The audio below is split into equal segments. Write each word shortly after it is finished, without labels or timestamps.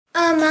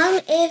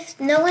if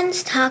no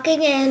one's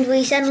talking and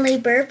we suddenly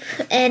burp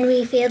and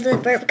we feel the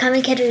burp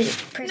coming, can we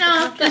press the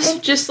cough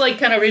button? just like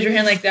kind of raise your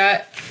hand like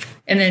that,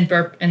 and then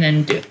burp, and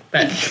then do it.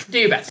 But do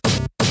your best.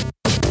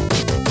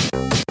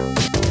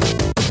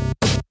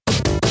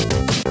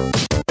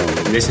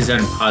 This is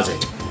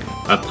UnpauseIt,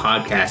 a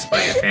podcast by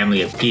a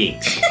family of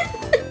geeks.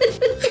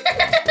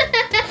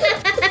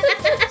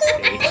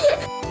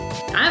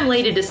 I'm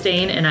Lady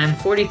Disdain, and I'm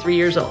 43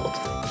 years old.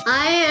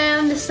 I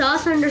am the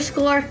sauce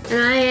underscore,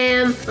 and I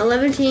am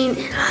 11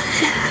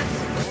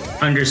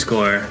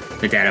 Underscore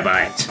the data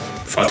bytes.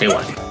 Faulty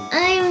one.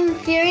 I'm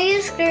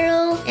Furious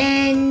Girl,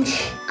 and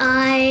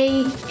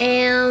I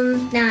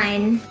am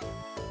 9.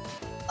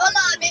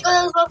 Hola,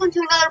 amigos. Welcome to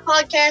another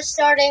podcast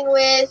starting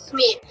with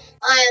me.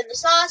 I am the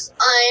sauce.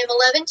 I am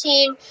 11.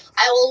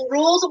 I will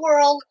rule the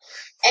world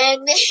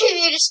and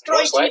maybe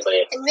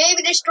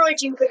destroy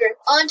Jupiter.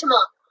 On to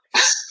Mom.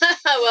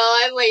 Well,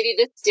 I'm Lady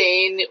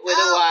Disdain with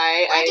a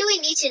Y. Why do we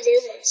need to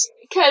do this?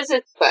 Because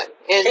it's fun.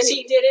 Because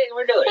he did it and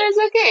we're doing it. It's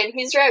okay, and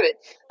he's driving.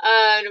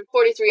 And I'm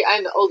 43.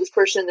 I'm the oldest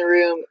person in the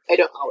room. I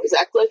don't always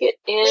act like it.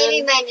 And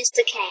Maybe minus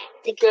the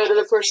cat. go to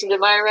the person to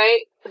my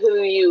right. Who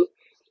are you?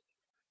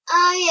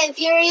 I am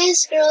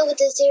Furious Girl with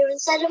a 0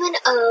 instead of an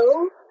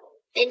O,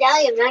 and I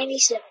am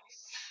 97.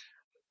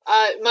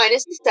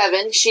 Minus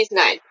 7. She's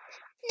 9. No,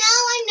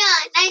 I'm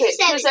not. I'm Okay,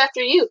 7. who's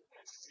after you?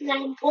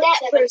 9. That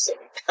person.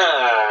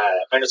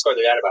 Underscore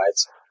the data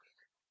bytes.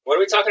 What are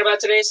we talking about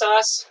today,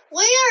 Sauce?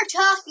 We are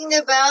talking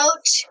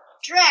about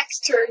Drax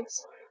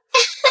turns.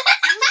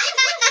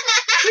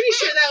 Pretty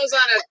sure that was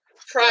on a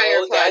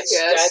prior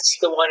podcast. That's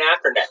the one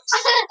after next.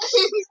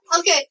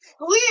 Okay,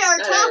 we are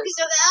talking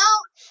about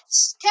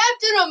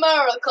Captain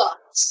America,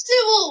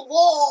 Civil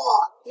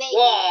War.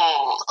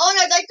 Wow. Oh, and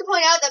I'd like to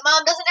point out that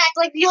Mom doesn't act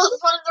like the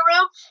oldest one in the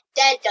room.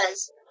 Dad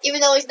does,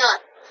 even though he's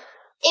not.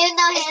 Even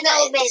though he's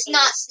It's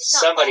not.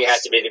 Somebody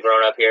has to be the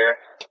grown-up here.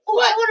 Oh,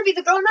 I want to be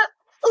the grown-up.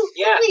 Ooh,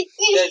 Yeah,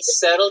 please. then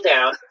settle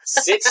down,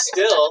 sit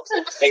still,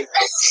 and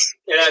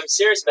I'm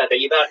serious about that.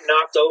 You about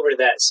knocked over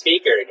that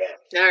speaker again.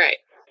 All right.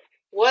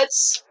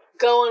 What's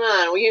going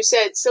on? Well, you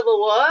said Civil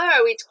War.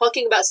 Are we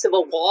talking about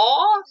Civil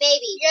War?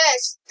 Maybe.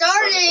 Yes, From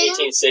starting.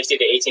 1860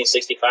 to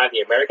 1865,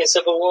 the American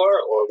Civil War,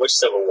 or which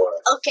Civil War?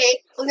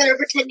 Okay, I'm gonna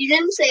pretend you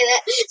didn't say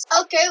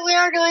that. Okay, we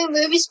are doing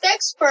movie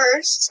specs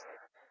first.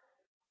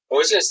 I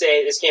was going to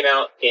say this came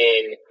out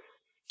in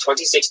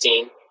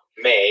 2016,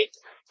 May.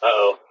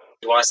 Uh-oh.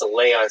 He wants to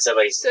lay on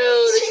somebody's... So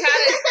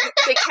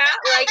the cat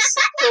likes,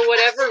 for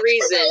whatever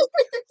reason,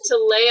 to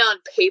lay on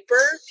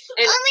paper.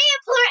 And Only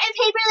important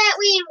paper that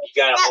we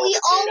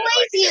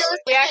always use.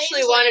 we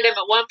actually wanted him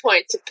at one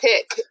point to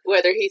pick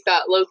whether he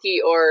thought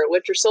Loki or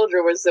Winter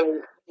Soldier was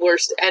the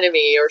worst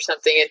enemy or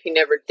something, and he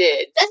never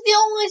did. That's the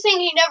only thing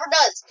he never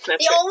does.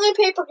 That's the right. only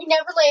paper he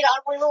never laid on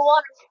when we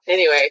wanted.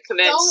 Anyway, Don't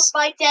commence.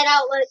 bite that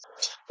outlet.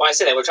 Well, I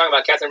said that. We're talking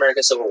about Captain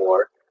America Civil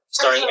War,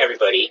 starring Uh-huh.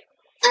 everybody,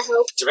 I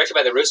hope. directed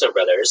by the Russo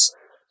brothers,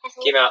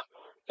 came out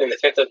on the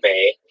 5th of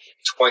May,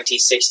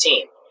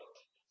 2016.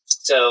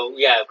 So,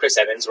 we have Chris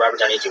Evans, Robert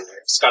Downey Jr.,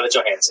 Scarlett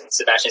Johansson,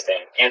 Sebastian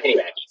Stan, Anthony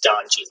Mackie,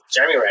 Don Cheadle,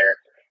 Jeremy Renner,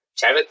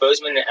 Chadwick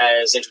Boseman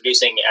as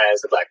introducing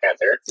as the Black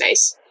Panther,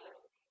 Nice.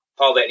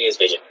 Paul Bettany as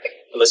Vision,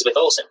 Elizabeth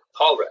Olsen,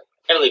 Paul Rudd,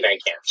 Emily Van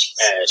Camp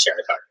as Sharon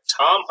Carter,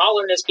 Tom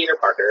Holland as Peter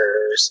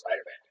Parker,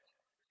 Spider-Man,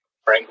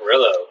 Frank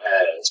Grillo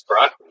as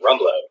Brock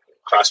Rumlow,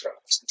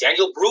 Crossroads,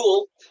 Daniel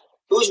Bruhl,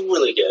 who's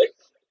really good,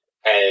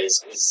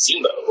 as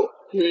Zemo.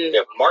 We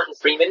have Martin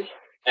Freeman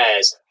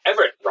as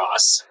Everett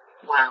Ross,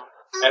 Wow.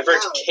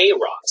 Everett K.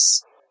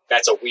 Ross.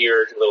 That's a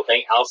weird little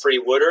thing.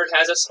 Alfred Woodard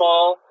has a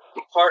small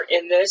part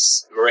in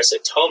this. Marissa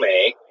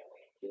Tomei.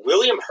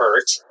 William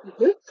Hurt,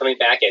 coming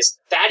back as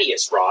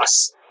Thaddeus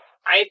Ross.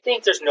 I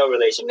think there's no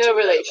relation to No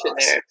relation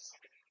Ross. there.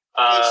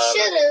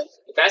 Should have.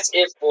 That's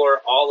it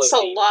for all of It's a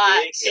the lot.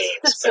 big names,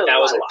 That's but a that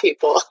was a lot lot. of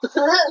people.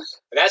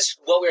 That's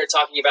what we are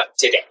talking about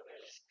today.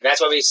 And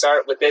that's why we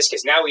start with this,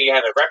 because now we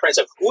have a reference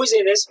of who's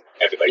in this.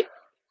 Everybody.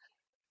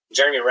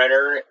 Jeremy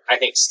Renner, I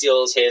think,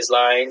 steals his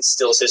lines,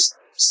 steals his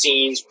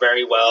scenes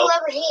very well.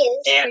 Whoever he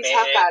is. And He's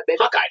Hawkeye, baby.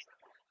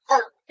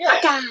 Hawkeye.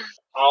 Yeah.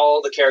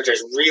 All the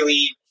characters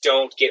really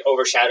don't get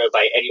overshadowed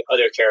by any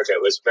other character.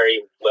 It was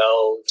very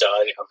well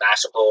done, a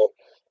masterful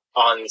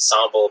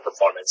ensemble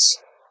performance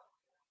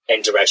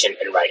and direction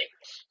and writing.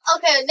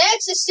 Okay,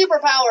 next is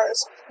superpowers.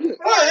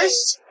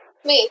 First,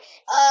 me.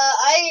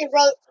 I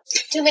wrote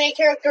too many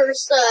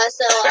characters, so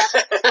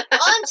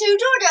on to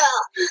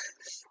Georgia.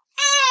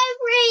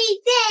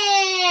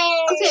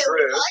 Everything! Okay,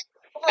 True. what?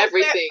 Well,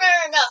 Everything.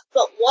 Fair enough,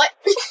 but what?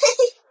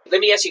 Let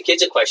me ask you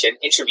kids a question,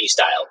 interview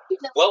style.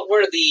 No. What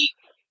were the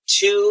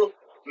two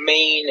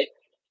main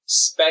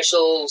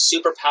special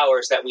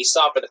superpowers that we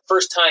saw for the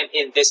first time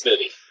in this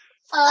movie?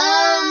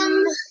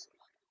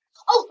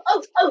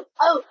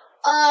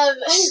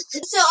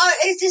 So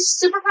is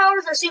this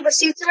superpowers or super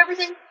suits and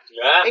everything?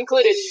 Yeah.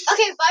 Included.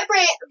 Okay,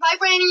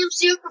 vibranium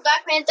suit for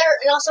Black Panther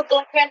and also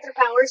Black Panther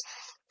powers.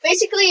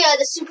 Basically,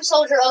 the super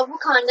soldier of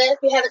Wakanda, if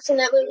you haven't seen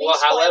that movie. Well,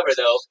 however,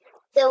 though,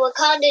 The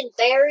Wakandan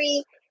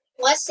berry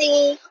What's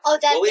the... Oh,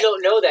 that's... Well, we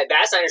don't know that.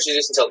 That's not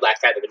introduced until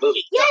Black Panther the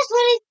movie. Yes, but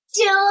it's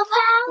still a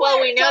power. Well,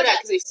 we know that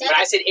because we've seen But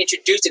it. I said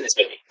introduced in this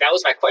movie. That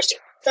was my question.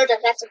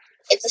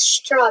 It's a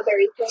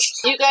strawberry thing.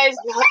 You guys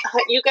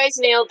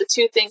nailed the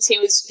two things he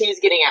was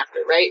getting after,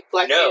 right?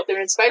 Black Panther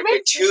and Spider-Man?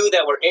 The two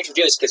that were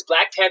introduced, because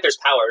Black Panther's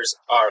powers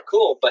are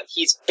cool, but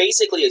he's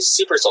basically a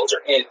super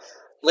soldier. And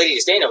Lady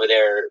Disdain over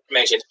there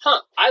mentioned,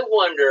 I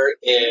wonder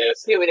if...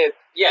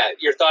 Yeah,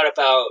 your thought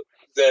about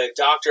the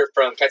doctor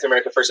from Captain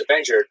America First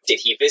Avenger, did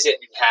he visit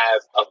and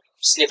have a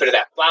snippet of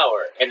that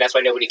flower? And that's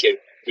why nobody could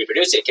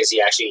reproduce it, because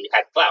he actually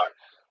had the flower.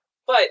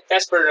 But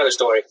that's for another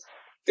story.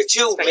 The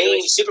two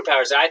main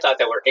superpowers that I thought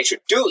that were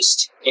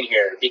introduced in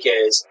here,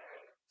 because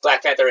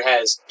Black Panther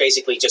has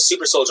basically just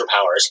super soldier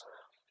powers,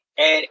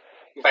 and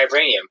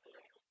vibranium,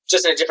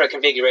 just in a different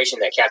configuration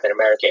that Captain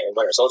America and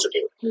Winter Soldier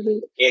do. Mm-hmm.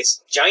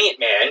 It's Giant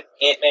Man,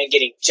 Ant-Man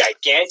getting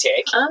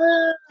gigantic,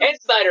 and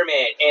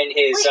Spider-Man and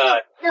his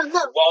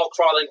wall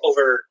crawling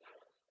over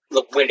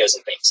the windows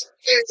and things.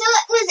 So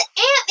it was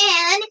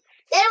Ant-Man,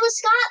 then it was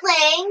Scott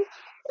Lang,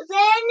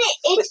 then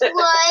it was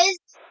Cyclops.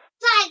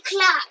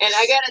 And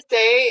I gotta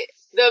say,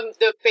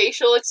 the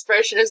facial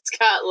expression of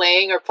Scott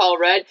Lang or Paul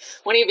Rudd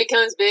when he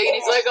becomes big and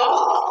he's like,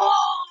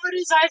 and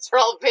his eyes are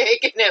all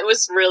big, and it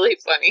was really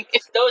funny.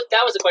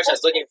 That was the question I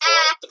was looking for.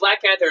 The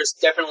Black Panther is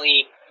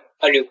definitely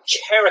a new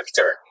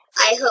character.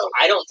 I hope.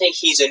 I don't think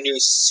he's a new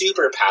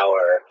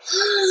superpower.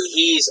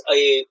 He's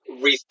a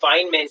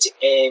refinement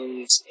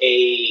and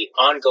a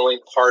ongoing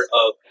part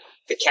of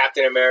the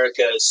Captain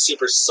America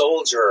super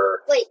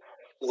soldier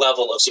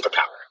level of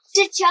superpower.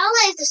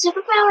 T'Challa is the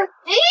superpower?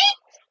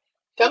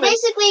 He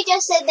basically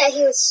just said that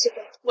he was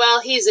super.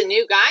 Well, he's a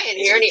new guy in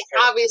here, and he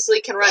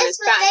obviously can run as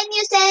fast. But then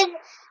you said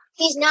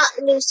he's not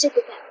a new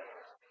superpower.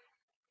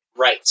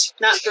 Right.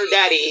 Not for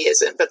Daddy, he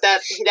isn't, but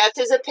that's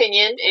his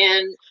opinion,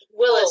 and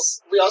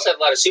Willis... Well, we also have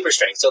a lot of super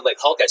strength, so like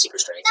Hulk has super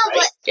strength,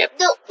 right?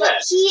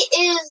 But he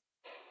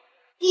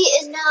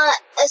is not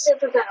a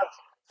superpower.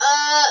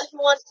 Who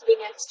wants to be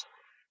next?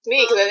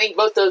 Me, because I think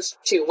both those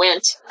two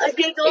went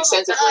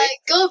extensively.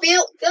 Go,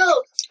 Bill,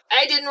 go.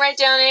 I didn't write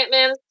down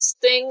Ant-Man's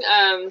thing.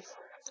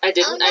 I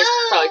didn't. I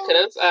probably could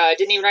have. I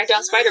didn't even write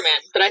down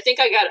Spider-Man. But I think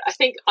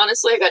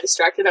honestly, I got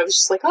distracted. I was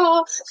just like,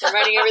 I'm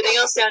writing everything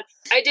else down.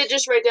 I did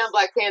just write down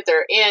Black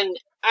Panther. And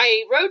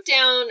I wrote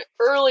down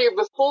earlier,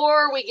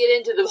 before we get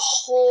into the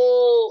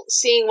whole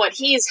seeing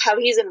how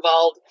he's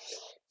involved.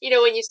 You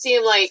know, when you see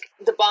him, like,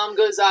 the bomb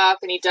goes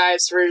off and he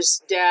dives for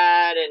his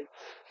dad and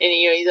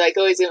he's like,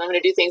 he's going to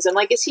do things. I'm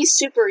like, is he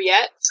super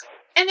yet?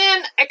 And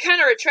then I kind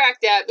of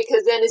retract that,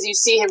 because then as you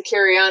see him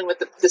carry on with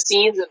the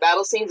scenes, the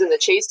battle scenes and the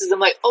chases, I'm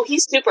like,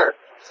 he's super.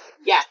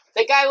 Yeah,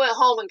 that guy went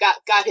home and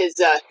got his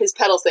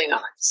pedal thing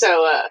on.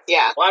 So,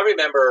 yeah. Well, I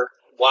remember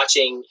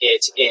watching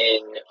it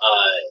in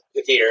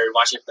the theater,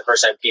 watching it for the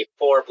first time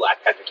before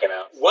Black Panther came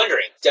out,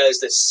 wondering, does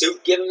the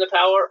suit give him the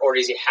power, or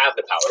does he have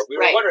the power? We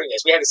were wondering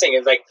this. We had this thing. It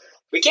was like,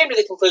 we came to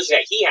the conclusion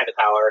that he had the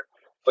power,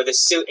 but the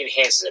suit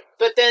enhances it.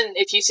 But then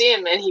if you see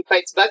him and he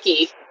fights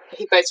Bucky,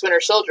 he fights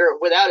Winter Soldier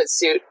without his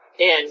suit,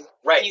 and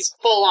he's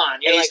full on.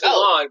 He's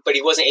full on, but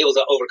he wasn't able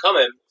to overcome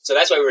him, so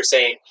that's why we were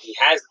saying he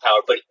has the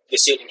power, but the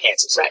suit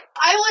enhances it. Right.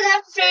 I would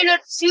have to say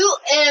that the suit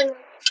and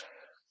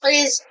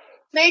his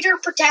major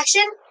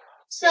protection,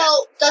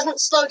 so doesn't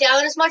slow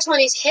down as much when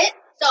he's hit.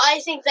 So I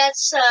think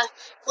that's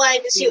why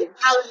the suit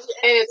powers.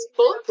 And it's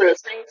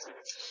bulletproof.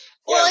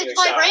 Well, it's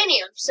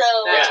vibranium, so...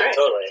 That's right.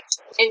 Totally.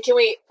 And can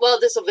we... Well,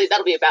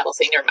 that'll be a battle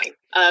scene, never mind.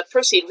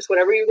 Proceed with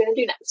whatever you're going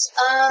to do next,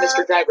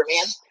 Mr. Driver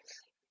Man.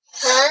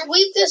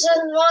 Weaknesses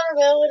and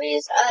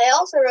vulnerabilities. I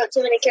also wrote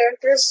too many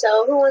characters,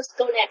 so who wants to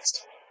go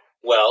next?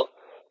 Well,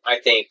 I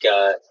think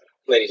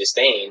Lady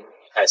Disdain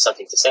has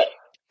something to say.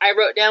 I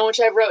wrote down,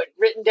 which I've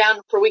written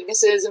down for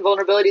weaknesses and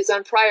vulnerabilities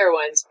on prior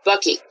ones.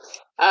 Bucky.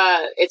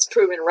 It's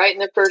proven right in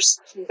the first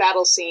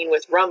battle scene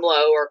with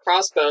Rumlow or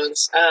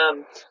Crossbones.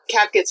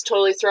 Cap gets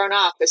totally thrown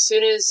off. As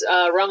soon as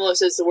Rumlow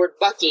says the word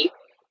Bucky,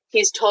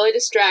 he's totally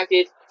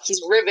distracted.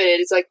 He's riveted.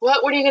 He's like,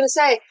 what are you going to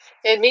say?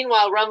 And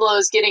meanwhile, Rumlow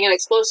is getting an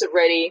explosive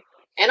ready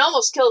and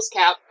almost kills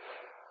Cap.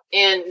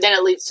 And then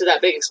it leads to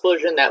that big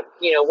explosion that,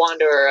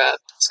 Wanda or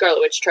Scarlet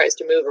Witch tries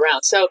to move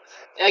around. So,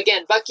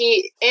 again,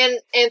 Bucky, and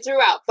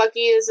throughout,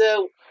 Bucky is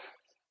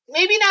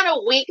maybe not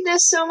a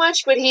weakness so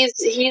much, but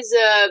he's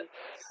a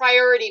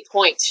priority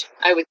point,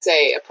 I would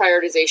say, a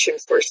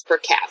prioritization for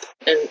Cap,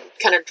 and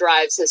kind of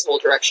drives his whole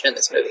direction in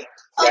this movie.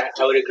 Yeah,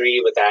 I would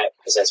agree with that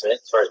assessment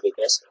as far as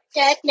weakness.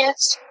 Dad,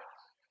 next.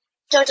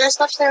 Don't just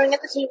stop staring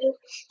at the TV.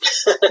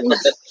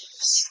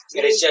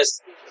 And it's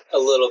just a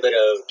little bit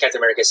of Captain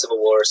America Civil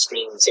War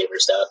screensaver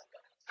stuff.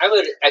 I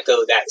would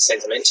echo that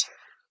sentiment.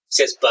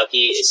 Says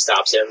Bucky, it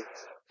stops him.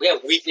 We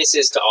have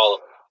weaknesses to all of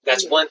them.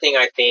 That's one thing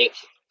I think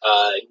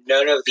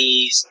none of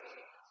these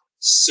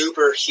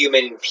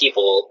superhuman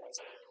people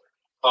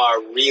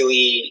are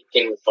really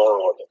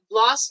invulnerable.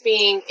 Loss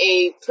being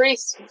a pretty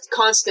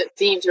constant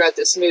theme throughout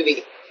this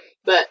movie,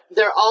 but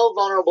they're all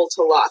vulnerable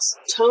to loss.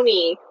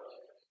 Tony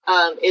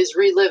is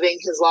reliving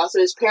his loss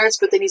of his parents,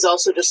 but then he's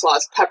also just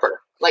lost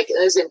Pepper. Like,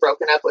 isn't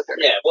broken up with her.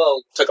 Yeah,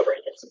 well, took a break.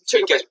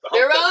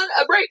 They're on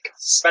a break.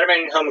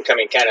 Spider-Man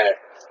Homecoming kind of...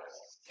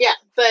 Yeah,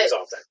 but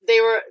they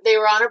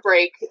were on a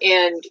break,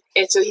 and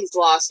so he's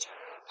lost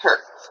her.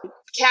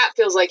 Cap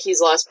feels like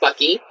he's lost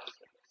Bucky.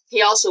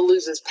 He also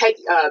loses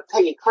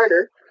Peggy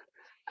Carter.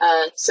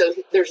 So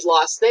there's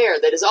loss there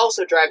that is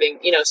also driving,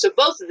 so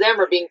both of them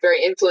are being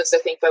very influenced, I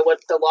think, by what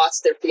the loss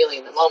they're feeling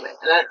in the moment.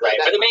 And right,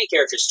 for the main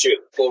characters, too.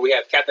 Well, we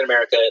have Captain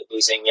America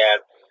losing,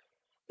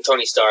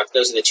 Tony Stark.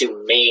 Those are the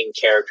two main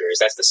characters.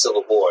 That's the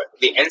Civil War.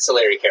 The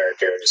ancillary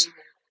characters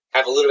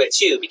have a little bit,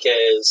 too,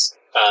 because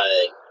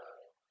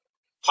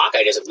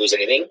Hawkeye doesn't lose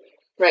anything.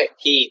 Right.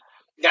 He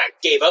not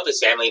gave up his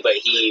family, but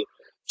he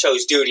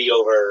chose duty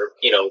over,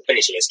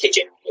 finishing his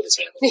kitchen with his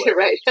family.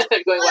 Right.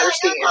 Going water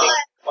skiing.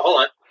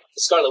 Hold on.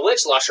 Scarlet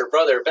Witch lost her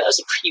brother, but that was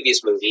a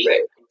previous movie.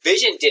 Right.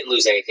 Vision didn't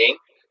lose anything,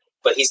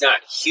 but he's not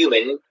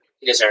human.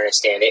 He doesn't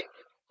understand it.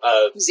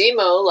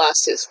 Zemo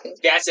lost his family.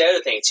 That's the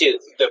other thing, too.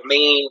 The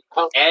main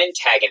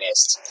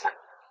antagonist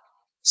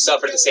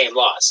suffered the same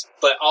loss,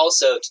 but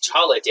also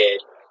T'Challa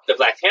did, the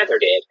Black Panther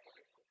did.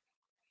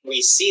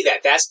 We see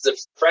that. That's the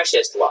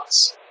freshest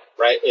loss,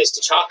 right, is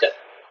T'Chaka.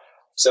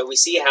 So we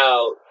see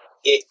how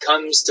it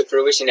comes to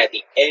fruition at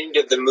the end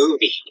of the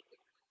movie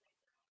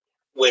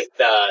with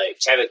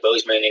Chadwick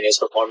Boseman and his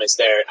performance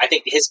there. I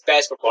think his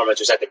best performance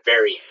was at the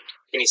very end.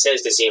 And he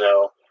says to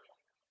Zemo,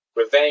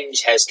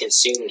 "Revenge has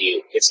consumed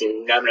you.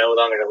 I'm no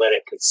longer going to let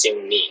it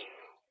consume me."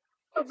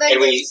 And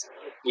we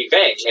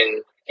revenge,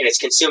 and it's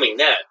consuming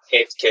them.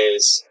 It's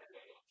because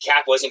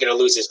Cap wasn't going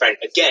to lose his friend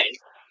again.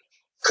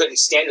 Couldn't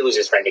stand to lose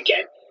his friend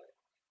again.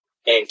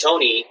 And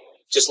Tony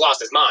just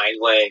lost his mind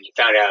when he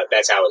found out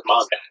that's how his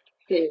mom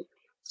died.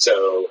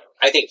 So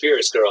I think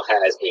Furious Girl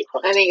has a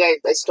point. I think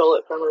I stole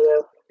it from her,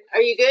 though.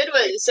 Are you good?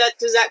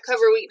 Does that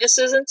cover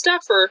weaknesses and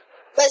stuff, or?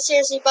 But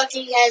seriously,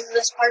 Bucky has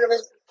this part of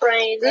his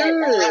brain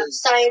that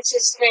science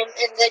is,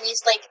 and then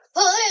he's like,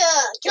 "Oh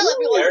yeah, kill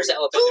everyone." There's the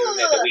elephant in the room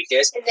at the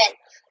weakness. And then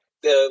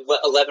the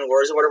 11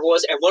 words or whatever it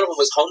was, and one of them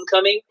was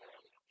Homecoming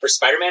for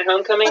Spider-Man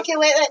Homecoming. Okay,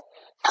 wait.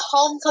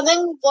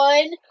 Homecoming,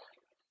 one,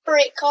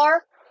 break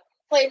car.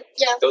 Wait,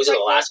 yeah. Those are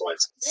the last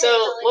ones. So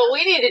what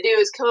we need to do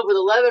is come up with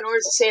 11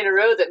 words to say in a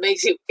row that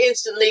makes you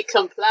instantly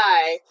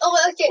comply.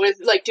 With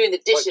like doing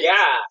the dishes. Well,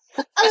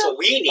 yeah, that's what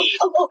we need.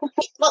 Mom,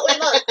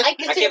 I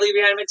can't believe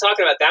we haven't been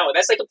talking about that one.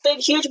 That's like a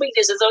big, huge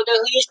weakness. It's like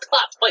a huge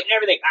plot point and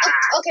everything.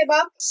 Okay,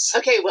 Mom.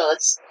 Okay,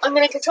 Willis. I'm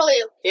gonna control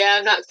you. Yeah,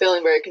 I'm not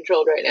feeling very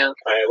controlled right now.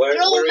 All right, what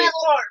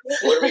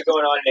are we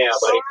going on now,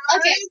 buddy?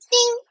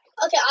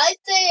 Okay, I'd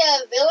say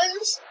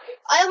villains.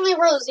 I only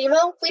wrote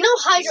Zemo. We know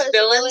Hydra is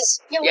villains.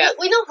 A villain. Yeah,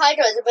 we know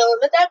Hydra is a villain,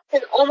 but that's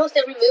in almost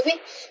every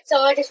movie, so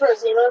I just wrote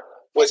Zemo.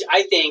 Which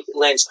I think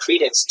lends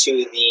credence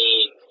to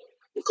the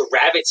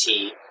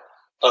gravity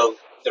of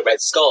the Red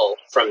Skull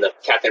from the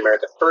Captain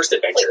America First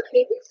Adventure.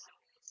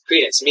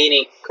 Credence,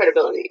 meaning...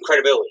 Credibility,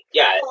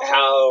 yeah.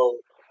 How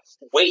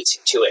weight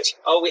to it.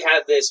 Oh, we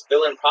have this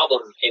villain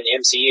problem in the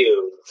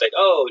MCU. It's like,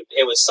 oh,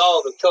 it was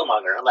solved with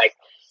Killmonger. I'm like,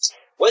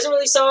 was it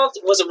really solved?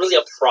 Was it really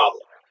a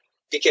problem?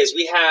 Because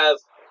we have...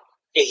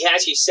 He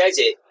actually says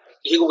it.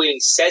 Hugo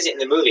Weaving says it in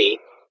the movie.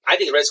 I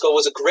think the Red Skull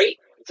was a great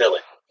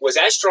villain. Was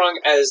as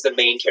strong as the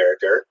main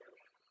character.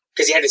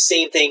 Because he had the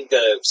same thing.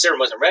 The serum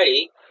wasn't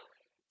ready.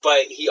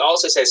 But he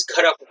also says,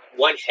 cut up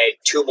one head,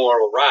 two more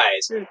will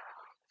rise. And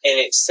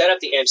it set up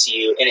the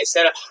MCU. And it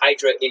set up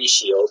Hydra in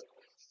S.H.I.E.L.D.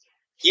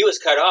 He was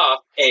cut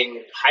off. And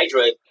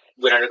Hydra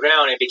went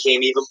underground and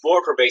became even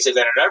more pervasive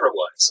than it ever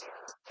was.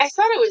 I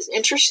thought it was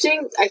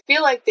interesting. I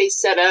feel like they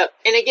set up...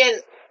 And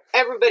again...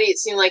 Everybody, it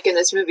seemed like in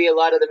this movie, a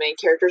lot of the main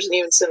characters and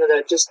even some of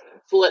the just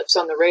blips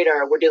on the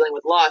radar were dealing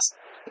with loss.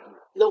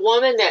 The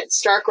woman that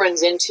Stark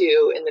runs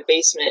into in the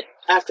basement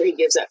after he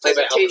gives that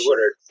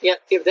presentation,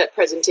 give that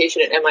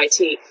presentation at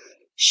MIT.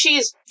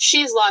 She's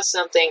lost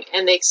something,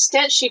 and the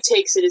extent she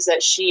takes it is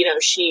that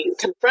she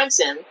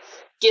confronts him,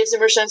 gives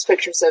him her son's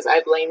picture, and says,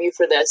 "I blame you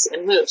for this,"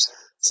 and moves.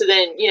 So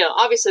then,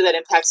 obviously that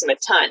impacts him a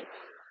ton.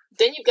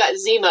 Then you've got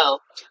Zemo,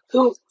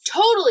 who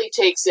totally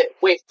takes it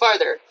way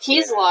farther.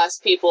 He's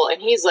lost people,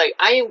 and he's like,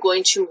 I am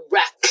going to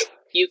wreck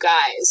you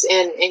guys,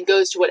 and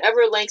goes to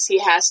whatever lengths he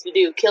has to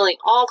do, killing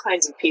all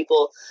kinds of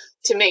people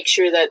to make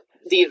sure that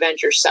the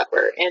Avengers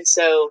suffer. And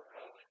so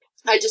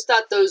I just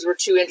thought those were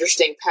two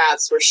interesting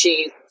paths where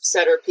she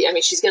set her... I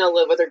mean, she's going to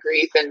live with her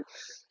grief and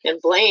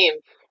blame.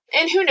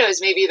 And who knows,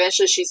 maybe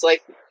eventually she's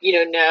like,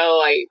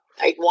 no,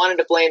 I wanted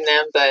to blame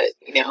them, but,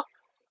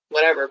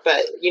 whatever,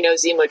 but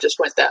Zemo just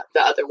went the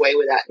other way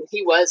with that, and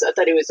I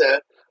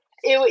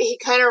thought he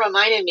kind of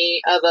reminded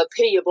me of a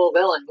pitiable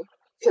villain,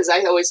 because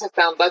I always have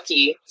found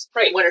Bucky,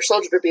 Winter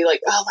Soldier, to be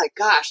like, oh my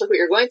gosh, look what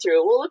you're going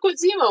through. Well, look what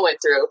Zemo went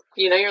through.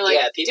 You're like,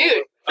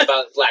 dude.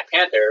 About Black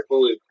Panther,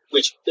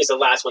 which is the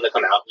last one to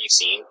come out, you've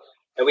seen,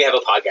 and we have a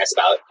podcast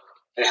about,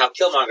 and how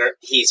Killmonger,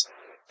 he's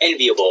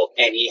enviable,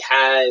 and he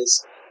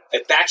has a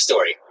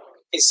backstory.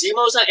 And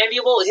Zemo's not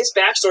enviable. His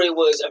backstory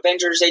was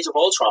Avengers Age of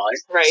Ultron,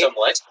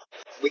 somewhat.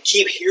 We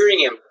keep hearing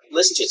him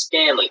listen to his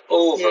family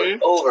over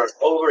and over and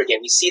over again.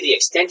 We see the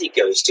extent he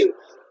goes to.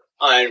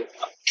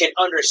 Can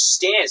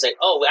understand. It's like,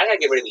 oh, I gotta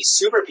get rid of these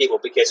super people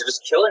because they're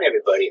just killing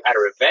everybody out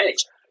of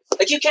revenge.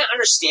 Like, you can't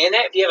understand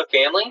that if you have a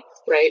family.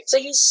 Right. So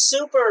he's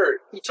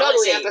super... You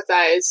totally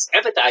empathize.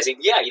 Empathizing.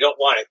 Yeah, you don't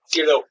want to...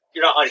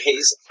 You're not on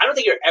his... I don't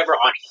think you're ever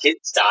on his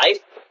side.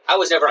 I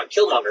was never on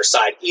Killmonger's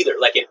side either,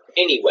 like in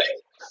any way.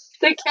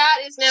 The cat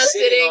is now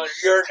sitting on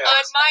your notes.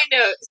 On my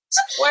notes.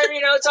 Why are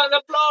your notes on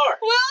the floor?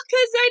 Well,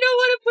 because I don't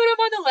want to put them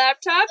on the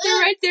laptop. They're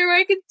right there where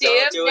I can see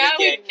them.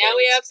 Now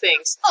we have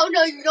things. Oh,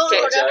 no, you don't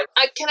know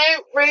that. Can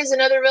I raise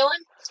another villain?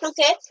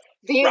 Okay.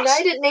 The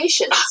United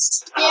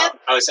Nations. Yep.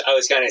 I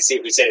was going to see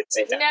if we said it at the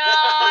same time. No,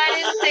 I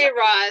didn't say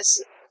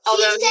Ross.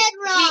 Although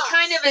he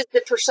kind of is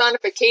the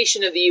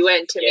personification of the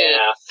UN to me.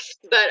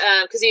 But,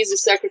 because he's the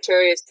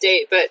Secretary of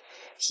State. But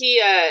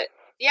he,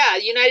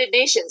 United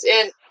Nations.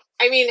 And,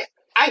 I mean,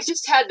 I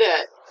just had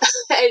to,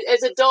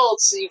 as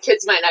adults, you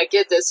kids might not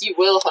get this, you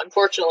will,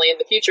 unfortunately, in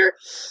the future,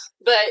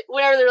 but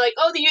whenever they're like,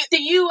 oh, the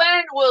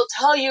UN will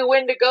tell you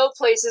when to go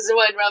places and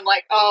when, I'm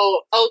like,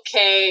 oh,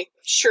 okay,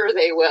 sure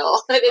they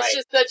will. And it's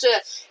just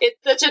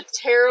such a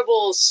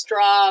terrible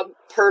straw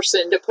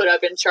person to put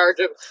up in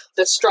charge of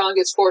the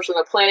strongest force on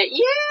the planet.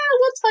 Yeah,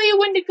 we'll tell you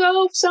when to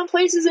go some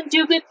places and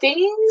do good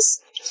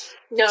things.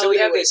 No, so we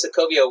have the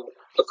Sokovia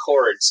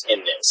Accords in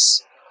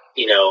this,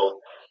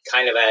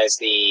 kind of as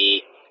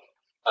the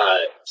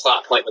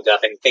plot point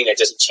MacGuffin thing that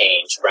doesn't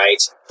change,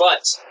 right?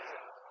 But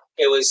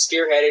it was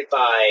spearheaded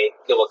by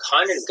the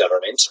Wakandan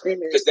government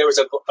because there was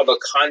a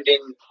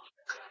Wakandan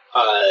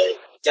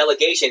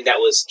delegation that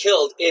was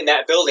killed in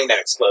that building that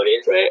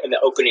exploded in the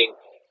opening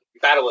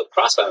battle with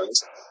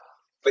Crossbones.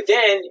 But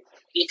then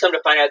you come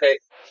to find out that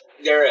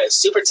they're a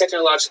super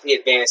technologically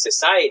advanced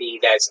society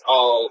that's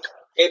all...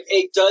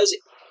 It does...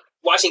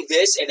 Watching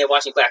this and then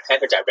watching Black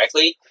Panther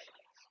directly,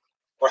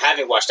 or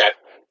having watched that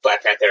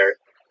Black Panther,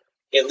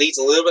 it leads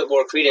a little bit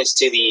more credence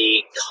to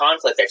the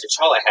conflict that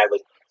T'Challa had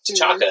with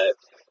T'Chaka.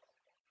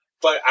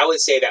 But I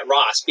would say that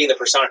Ross, being the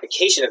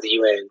personification of the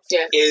UN,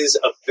 is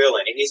a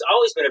villain. And he's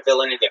always been a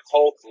villain in the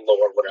Hulk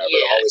lore, whatever.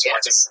 Always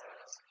wants him.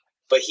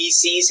 But he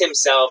sees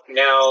himself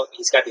now,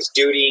 he's got this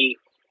duty,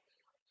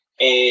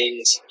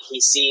 and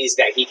he sees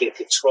that he can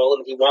control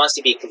them. He wants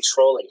to be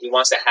controlling. He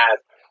wants to have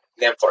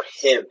them for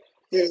him.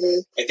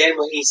 And then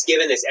when he's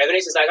given this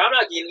evidence, it's like, I'm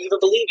not going to even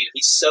believe you.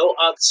 He's so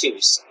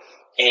obtuse.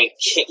 And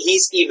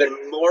he's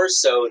even more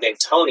so than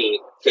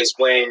Tony, because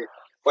when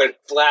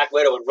Black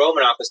Widow and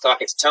Romanoff was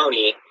talking to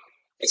Tony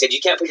and said, you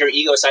can't put your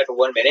ego aside for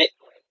 1 minute,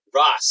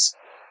 Ross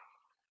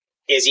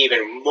is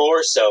even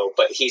more so,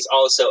 but he's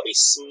also a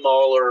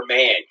smaller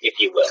man, if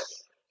you will.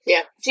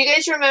 Yeah. Do you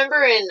guys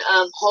remember in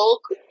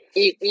Hulk,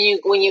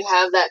 when you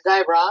have that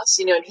guy Ross,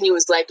 and he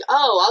was like,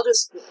 oh, I'll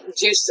just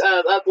juice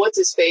up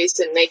what's-his-face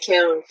and make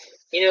him...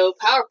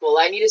 powerful.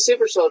 I need a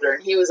super soldier.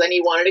 And he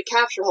wanted to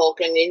capture Hulk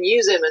and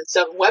use him and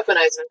stuff,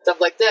 weaponize him and stuff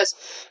like this.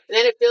 And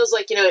then it feels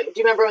like, do you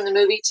remember in the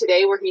movie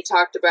Today where he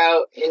talked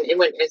about, in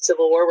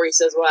Civil War, where he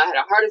says, well, I had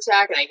a heart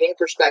attack and I gained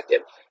perspective.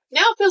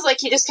 Now it feels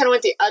like he just kind of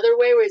went the other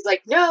way where he's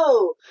like,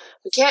 no,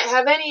 we can't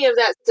have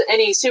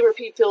any super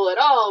people at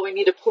all. We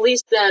need to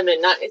police them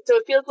and not. So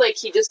it feels like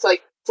he just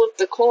flipped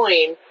the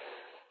coin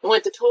and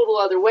went the total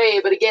other way,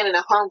 but again, in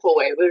a harmful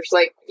way. But it's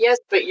like, yes,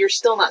 but you're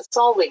still not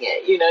solving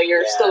it.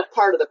 You're still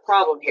part of the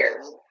problem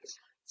here.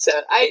 So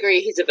I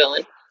agree, he's a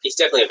villain. He's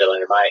definitely a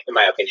villain, in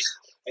my opinion.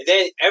 And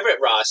then Everett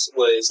Ross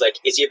was like,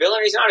 is he a villain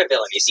or he's not a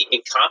villain? Is he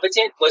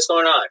incompetent? What's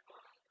going on?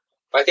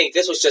 I think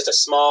this was just a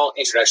small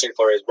introduction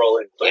for his role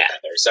in Black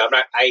Panther. So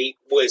I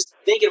was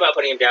thinking about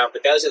putting him down,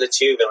 but those are the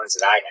two villains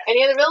that I had.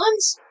 Any other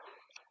villains?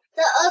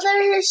 The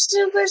other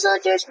super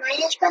soldiers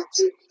minus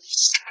Bucky.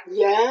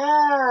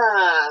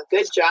 Yeah,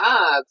 good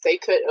job.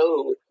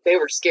 They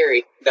were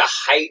scary. The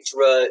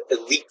Hydra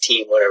Elite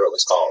Team, whatever it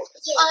was called.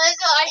 Yeah. And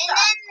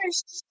then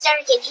there's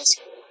Stark and his...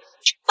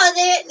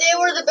 they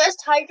were the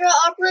best Hydra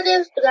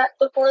operatives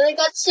before they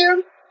got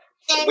serum.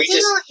 And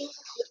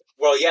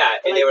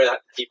and they were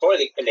before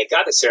they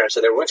got the serum,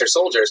 so they were Winter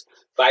Soldiers.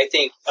 But I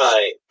think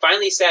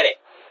finally said it.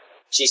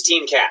 She's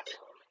Team Cap.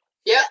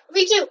 Yeah,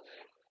 me too.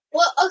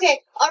 Well,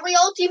 okay, are we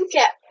all Team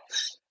Cap?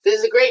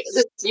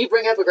 You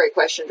bring up a great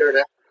question,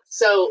 Dorda.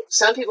 So,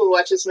 some people who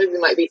watch this movie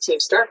might be Team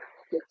Stark.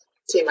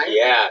 Team Iron Man.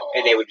 Yeah,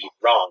 and they would be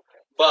wrong.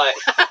 But...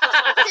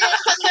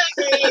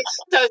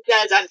 So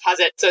that's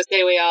UnpauseIt, so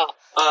say we all.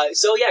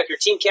 If you're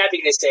Team Cap,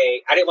 you're going to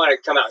say... I didn't want to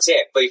come out and say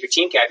it, but if you're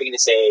Team Cap, you're going to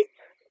say...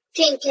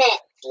 Team Cap.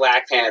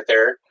 Black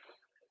Panther,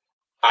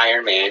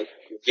 Iron Man,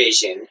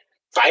 Vision,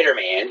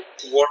 Spider-Man,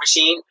 War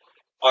Machine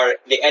are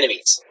the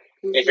enemies.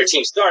 Mm-hmm. If you're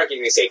Team Stark, you're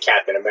going to say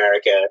Captain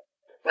America,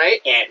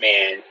 right?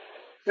 Ant-Man,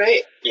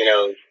 right?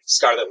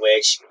 Scarlet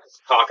Witch,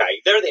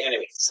 Hawkeye. They're the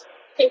enemies.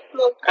 That's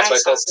why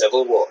it's called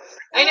Civil War.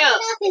 I know.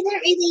 Is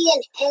there really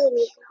an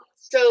enemy?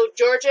 So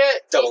Georgia,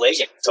 double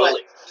agent,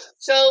 totally.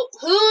 So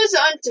who's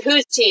on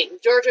whose team?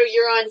 Georgia,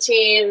 you're on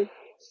team.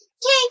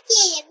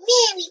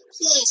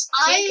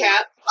 Team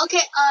Cap.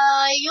 Okay,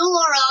 you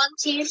are on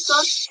Team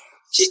Stark.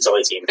 She's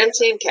totally Team. I'm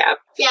Team Cap.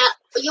 Yeah,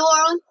 you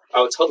are on.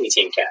 Oh, totally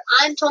Team Cat.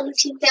 I'm totally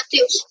Team Cat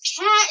too.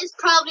 Cat is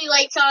probably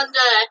like on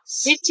the...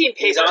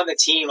 He's on the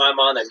team, I'm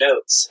on the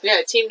notes.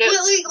 Yeah, team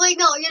notes. Wait,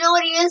 no, you know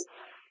what he is?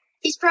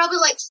 He's probably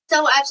like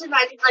so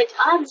absent-minded, like,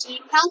 I'm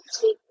Team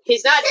Palpatine.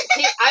 He's not.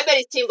 I bet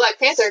he's Team Black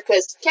Panther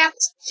because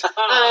Cats. So,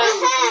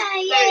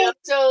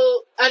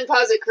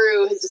 UnpauseIt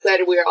crew has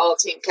decided we are all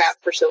Team Cap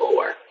for Civil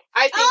War.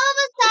 I think all of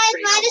a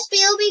sudden, normal. I just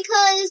feel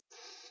because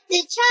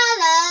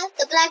T'Challa,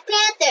 the Black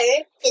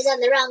Panther, is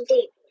on the wrong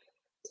team.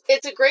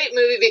 It's a great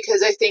movie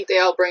because I think they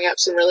all bring up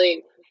some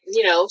really,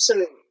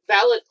 some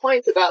valid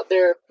points about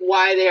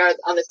why they are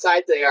on the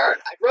sides they are.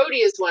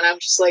 Rhodey is one I'm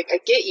just like, I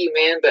get you,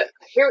 man, but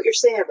I hear what you're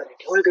saying, but I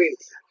don't agree with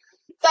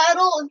you.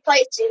 Battle and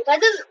fight scenes. I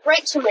didn't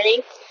write too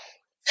many.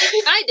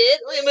 I did.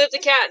 Let me move the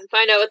cat and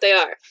find out what they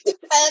are.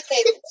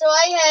 Okay, so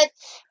I had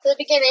the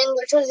beginning,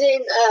 which was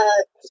in,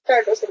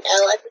 started with an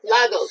L.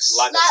 Lagos.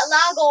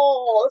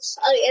 Lagos.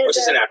 Which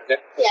is in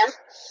Africa. Yeah.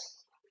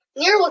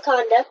 Near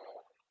Wakanda.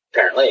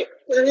 Apparently.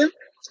 Mm-hmm.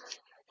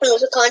 There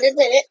was Wakanda's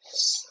in it.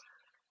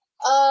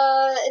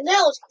 And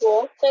that was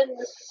cool. Then,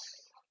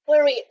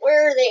 where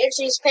they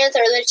introduced Panther,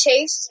 the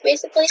chase,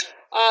 basically.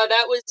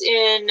 That was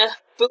in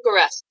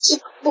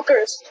Bucharest.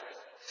 Bucharest.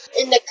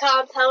 In the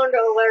compound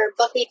or where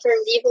Bucky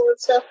turned evil and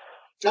stuff.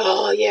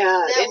 Oh,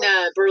 yeah.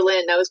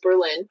 Berlin. That was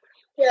Berlin.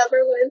 Yeah,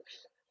 Berlin.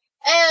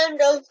 And,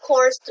 of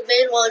course, the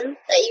main one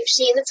that you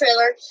see in the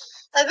trailer,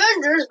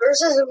 Avengers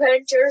versus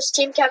Avengers,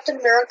 Team Captain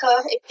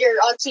America. If you're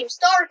on Team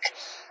Stark,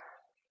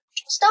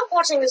 stop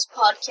watching this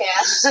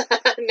podcast.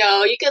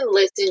 No, you can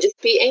listen. Just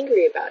be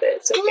angry about it.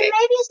 It's okay. And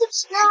maybe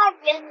subscribe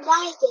and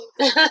like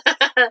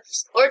it.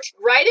 Or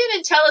write in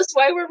and tell us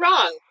why we're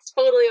wrong.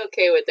 Totally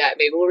okay with that.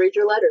 Maybe we'll read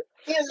your letter.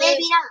 Yeah,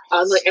 maybe not.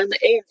 On the air.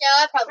 Yeah,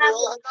 I probably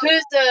will.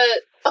 Who's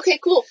okay,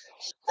 cool.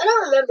 I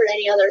don't remember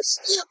any others.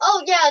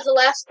 Oh, yeah, the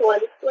last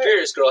one.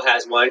 Furious Girl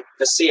has one.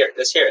 Let's hear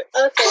it.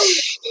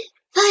 Okay.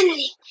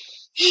 Finally.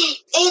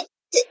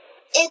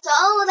 It's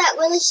all that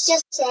Willis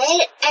just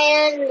said,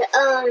 and,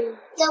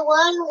 the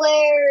one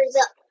where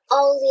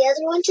all the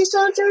other Winter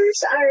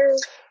Soldiers are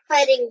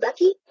fighting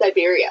Bucky.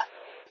 Siberia.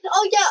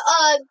 Oh,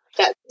 yeah,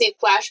 That's the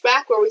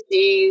flashback where we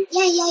see...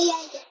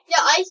 Yeah,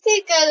 I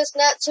think it's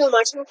not too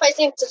much of a fight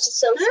scene, it's just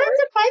so short.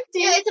 It's a fight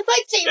scene. Yeah, it's a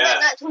fight scene, but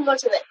not too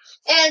much of it.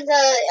 And,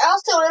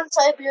 also in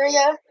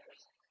Siberia,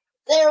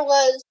 there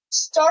was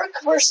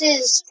Stark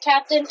versus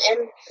Captain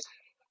and,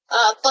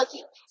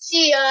 Bucky.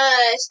 See,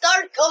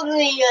 Stark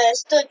only,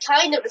 stood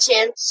kind of a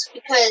chance,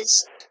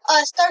 because,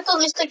 Stark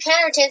only stood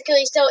kind of a chance because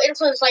he's so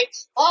influenced, like,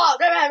 oh,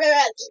 blah, blah,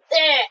 blah,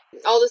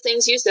 blah. All the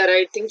things you said,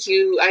 I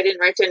didn't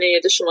write down any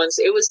additional ones.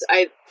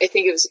 I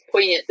think it was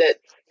poignant that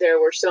there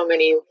were so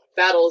many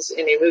battles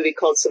in a movie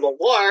called Civil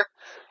War.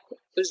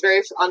 It was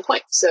very on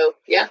point. So,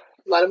 yeah,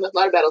 a lot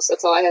of battles.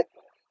 That's all I had.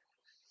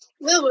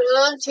 Moving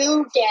on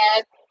to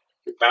Dad.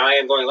 I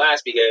am going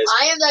last because...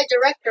 I am the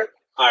director.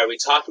 Are we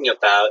talking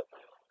about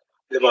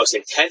the most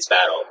intense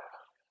battle,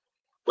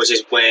 which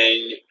is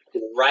when,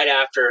 right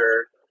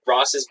after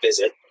Ross's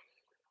visit,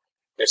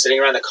 they're sitting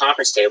around the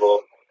conference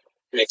table,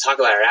 and they talk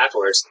about it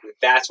afterwards.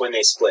 That's when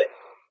they split.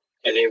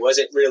 And it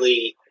wasn't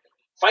really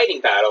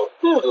fighting battle,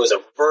 it was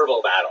a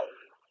verbal battle.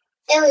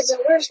 It was the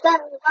worst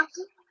battle.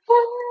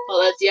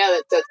 Well, that's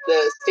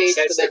the stage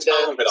Sets the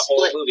tone for the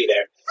whole movie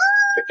there.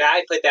 The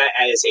guy put that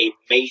as a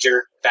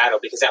major battle,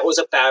 because that was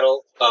a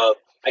battle of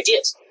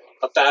ideas,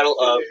 a battle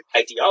of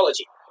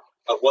ideology,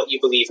 of what you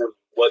believe and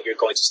what you're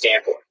going to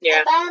stand for.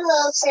 Yeah. A battle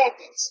of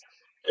sadness.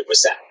 It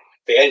was sad.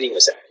 The ending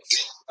was sad.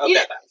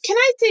 Can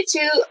I say,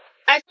 too,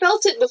 I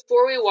felt it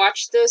before we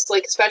watched this,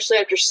 like, especially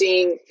after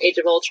seeing Age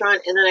of Ultron,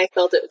 and then I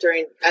felt it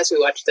as we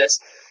watched this.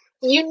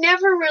 You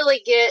never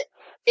really get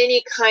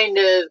any kind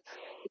of...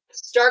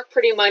 Stark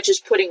pretty much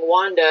is putting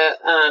Wanda,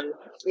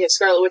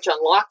 Scarlet Witch,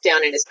 on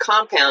lockdown in his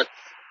compound.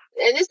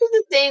 And this is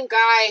the same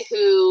guy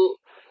who,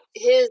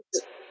 his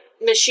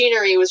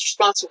machinery was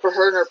responsible for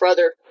her and her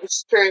brother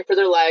preparing for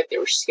their life. They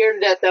were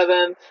scared to death of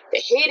him. They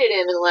hated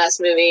him in the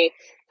last movie.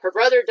 Her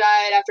brother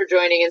died after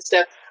joining and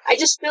stuff. I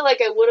just feel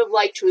like I would have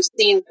liked to have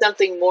seen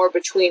something more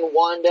between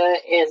Wanda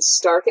and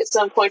Stark at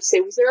some point to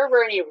say, was there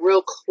ever any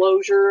real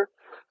closure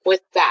with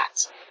that?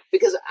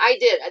 Because I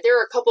did. There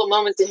were a couple of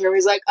moments in here where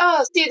he's like,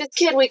 oh, see this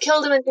kid, we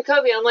killed him in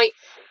Sokovia. And I'm like,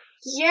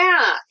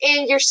 yeah,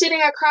 and you're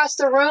sitting across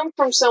the room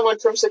from someone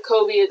from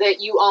Sokovia that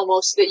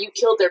you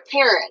killed their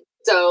parent.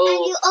 So,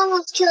 and you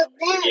almost killed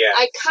them. Yeah.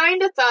 I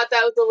kind of thought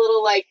that was a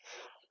little like,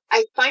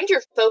 I find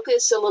your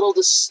focus a little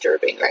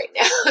disturbing right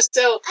now.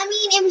 So, I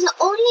mean, it was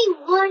only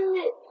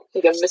one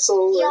like a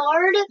missile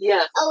yard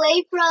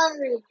away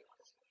from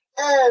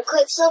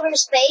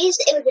Quicksilver's space.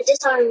 It was a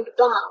disarmed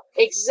bomb.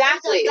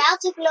 Exactly. It was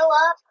about to blow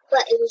up,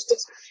 but it was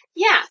disarmed.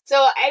 Yeah, so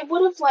I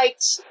would have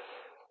liked,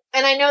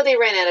 and I know they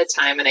ran out of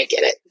time, and I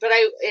get it, but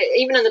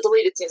even in the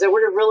deleted scenes, I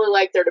would have really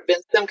liked there to have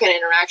been some kind of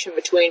interaction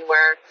between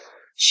where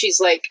she's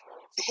like,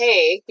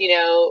 hey,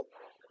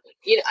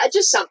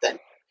 just something.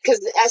 because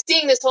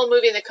seeing this whole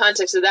movie in the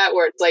context of that,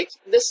 where it's like,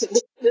 this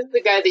is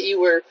the guy that you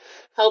were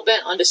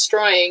hell-bent on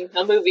destroying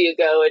a movie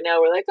ago, and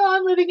now we're like, oh,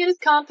 I'm living in his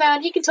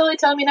compound. He can totally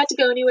tell me not to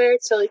go anywhere.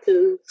 It's totally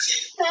cool.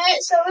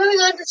 Alright, so moving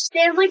on to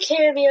Stanley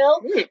cameo.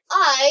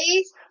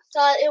 I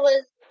thought it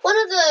was one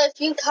of the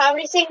few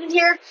comedy things in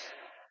here,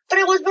 but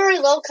it was very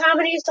low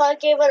comedy, so I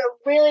gave it a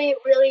really,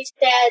 really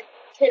sad,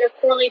 kind of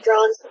poorly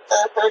drawn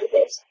sound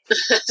face.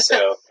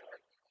 So,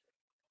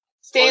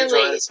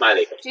 Stanley,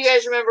 smiley face. do you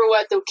guys remember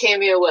what the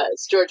cameo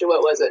was? Georgia,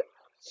 what was it?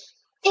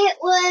 It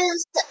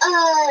was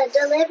a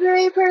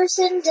delivery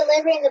person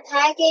delivering the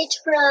package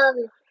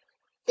from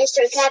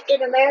Mr.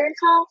 Captain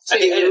America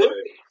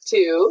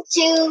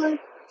to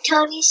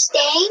Tony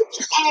Stank.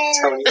 And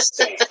Tony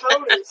Stank.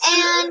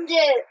 And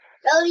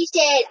Rhodey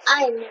said,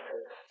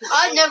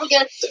 I'd never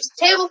get a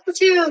table for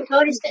two,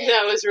 Tony Stank.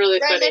 That was really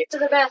Right funny. next to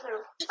the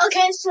bathroom.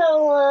 Okay,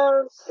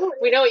 so,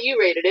 We know what you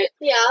rated it.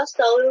 yeah,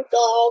 so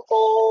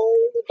go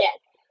dead.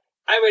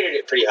 I rated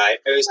it pretty high.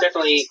 It was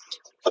definitely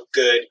a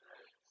good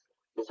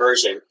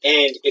version.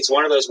 And it's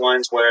one of those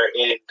ones where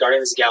in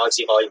Guardians of the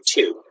Galaxy Volume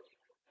 2,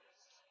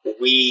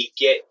 we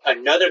get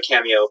another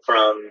cameo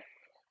from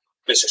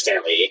Mr.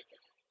 Stanley.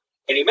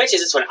 And he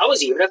mentions this one. I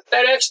was even a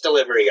FedEx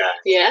delivery guy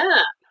Yeah.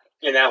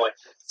 in that one.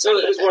 So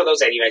it was one of those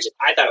that he mentioned.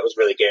 I thought it was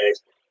really good.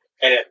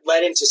 And it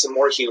led into some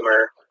more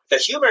humor. The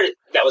humor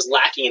that was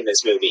lacking in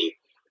this movie,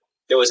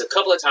 there was a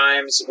couple of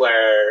times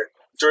where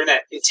during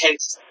that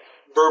intense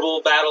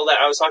verbal battle that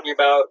I was talking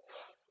about,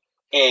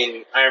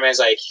 and Iron Man's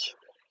like,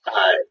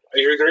 are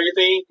you agreeing with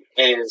me?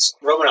 And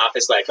Romanoff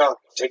is like, oh,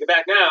 take it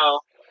back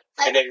now.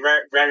 And then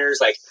Renner's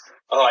like,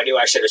 oh, I knew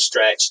I should have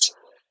stretched.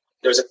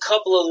 There was a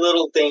couple of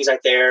little things right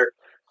there.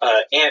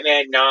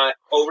 Ant-Man not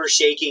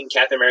over-shaking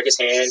Captain America's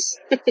hand.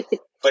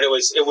 But it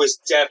was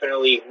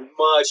definitely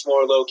much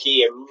more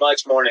low-key and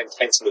much more an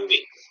intense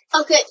movie.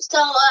 Okay, so,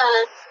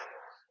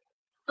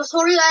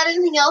 before we add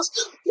anything else,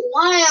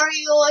 why are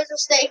you always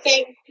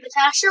mistaking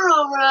Natasha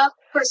Romanoff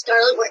for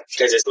Scarlet Witch?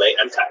 Because it's late.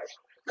 I'm tired.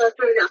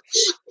 Fair enough.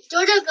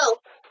 Georgia, go.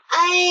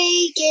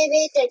 I give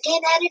it a 10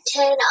 out of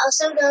 10,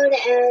 also known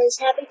as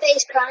Happy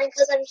Face Crying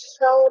because I'm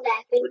so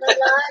laughing a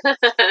lot.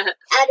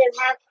 Out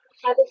of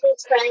Happy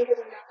Face Crying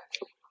because I'm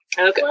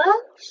not. Okay.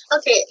 What?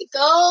 Okay,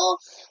 go.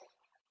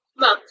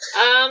 Mom.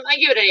 I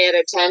give it an 8 out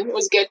of 10. It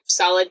was good,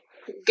 solid,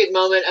 good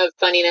moment of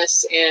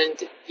funniness, and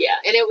yeah,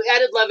 and it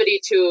added levity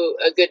to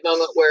a good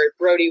moment where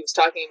Brody was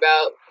talking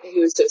about he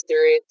was so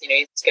serious,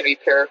 he's going to be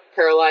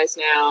paralyzed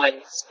now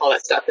and all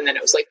that stuff, and then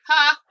it was like,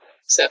 ha!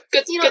 So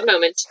good, good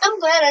moment. I'm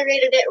glad I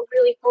rated it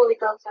really poorly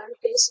on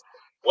face.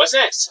 What's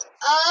next?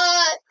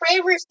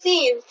 Favorite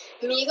theme.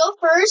 Me go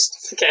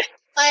first. Okay.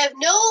 I have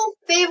no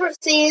favorite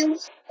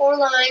themes or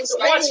lines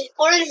or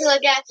anything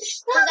like that.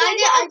 Because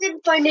I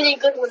didn't find any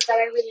good ones that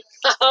I really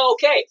liked.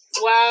 Okay.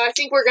 Wow, I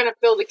think we're going to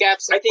fill the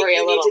gaps in I think for you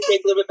a you little. need to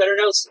take a little bit better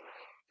notes.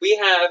 We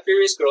have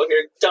Furious Girl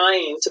here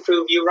dying to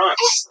prove you wrong.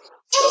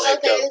 Go ahead,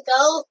 Okay,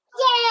 go.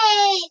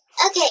 Yay!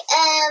 Okay,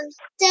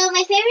 so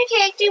my favorite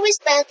character was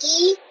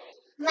Bucky.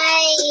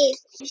 My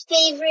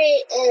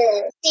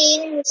favorite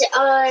scenes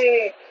are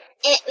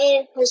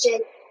Ant-Man was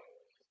Red.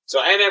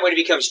 So Ant-Man, when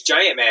he becomes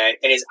Giant Man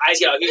and his eyes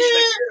get all huge,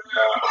 he's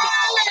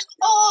like,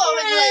 Oh, I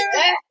was like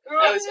that.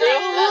 That was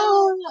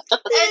real.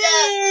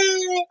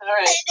 And, All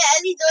right. and as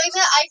he's doing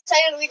that, I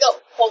silently go,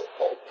 ho,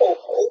 ho, ho,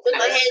 ho, with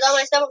my hands on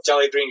my stomach.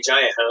 Jolly Green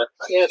Giant, huh?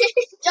 Yep.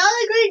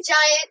 Jolly Green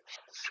Giant.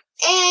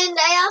 And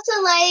I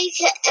also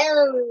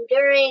like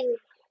during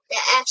the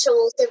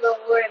actual civil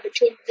war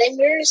between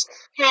Avengers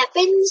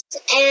happens,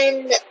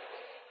 and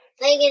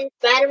like in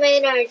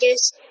Spider-Man are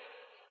just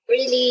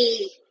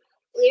really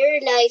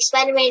weird. Like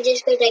Spider-Man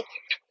just goes like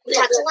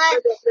talks a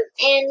lot,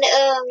 and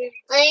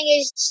Lang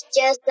is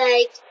just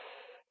like,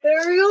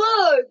 here you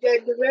are,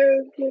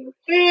 gentlemen.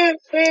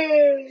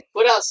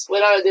 What else?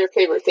 What are their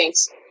favorite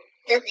things?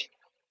 Nothing.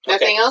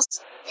 Nothing else?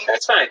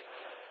 That's fine.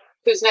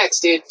 Who's next,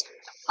 dude?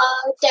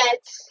 Dad.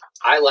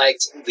 I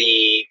liked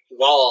the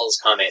walls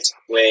comment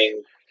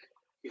when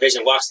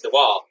Vision walks to the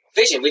wall.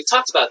 Vision, we've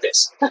talked about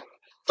this.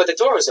 But the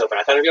door was open.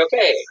 I thought it'd be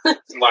okay.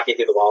 Walking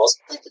through the walls.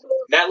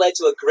 That led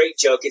to a great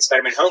joke in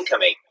Spider-Man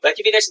Homecoming. Like,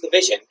 if you next to the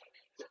Vision,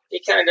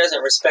 he kind of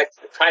doesn't respect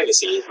the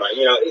privacy.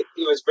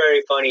 It was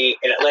very funny,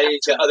 and it led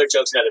into other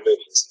jokes in other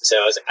movies.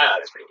 So I was like,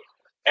 that's pretty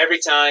good. Every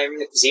time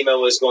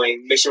Zemo was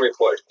going, mission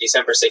report,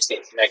 December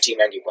 16th,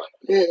 1991.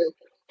 Mm-hmm.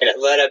 And it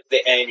led up to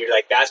the end. You're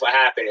like, that's what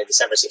happened on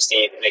December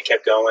 16th. And it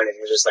kept going, and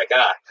you're just like,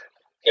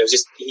 It was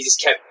just, he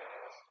just kept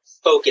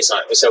focus on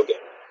it. It was so good.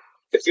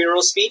 The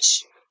funeral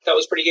speech, that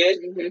was pretty good.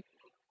 Mm-hmm.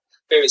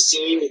 Favorite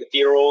scene with the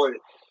funeral and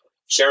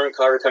Sharon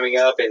Carter coming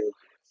up and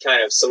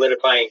kind of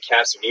solidifying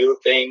Cap's view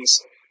of things.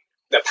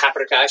 The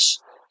paprikash.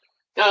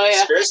 Oh,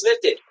 yeah. Spirits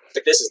lifted,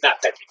 but this is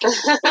not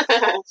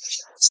paprika.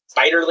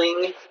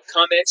 Spiderling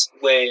comment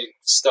when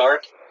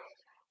Stark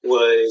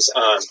was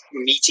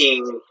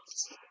meeting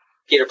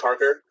Peter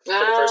Parker for the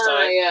first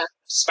time. Yeah.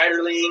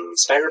 Spiderling,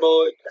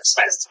 Spider-Boy,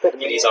 Spider.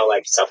 And he's all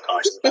like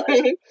self-conscious about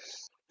it.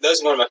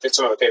 Those are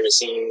some of my favorite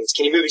scenes.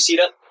 Can you move your seat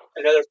up?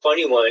 Another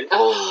funny one.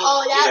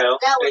 Oh, that and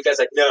one. the guy's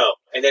like, no.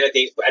 And then at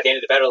the end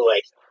of the battle,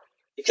 like,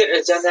 You couldn't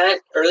have done that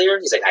earlier?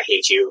 He's like, I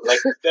hate you. Like,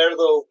 they're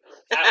little...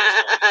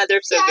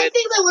 They're so yeah, good. I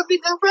think they would be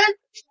good friends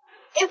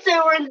if they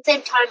were in the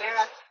same time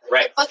era.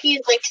 Right. Like Bucky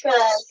is like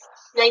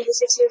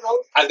 96 years old.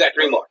 I've got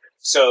 3 more.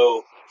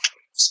 So,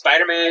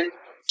 Spider-Man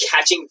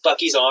catching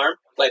Bucky's arm.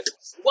 Like,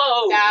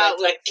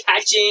 whoa! Like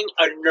catching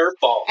a Nerf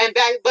ball. And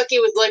Bucky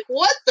was like,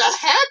 what the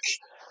heck?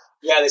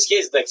 Yeah, this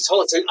kid's like, just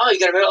holding it. Oh, you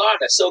got a metal arm.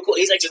 That's so cool.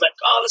 He's like,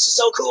 oh, this is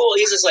so cool.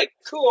 He's just like,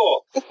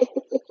 cool.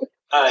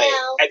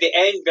 At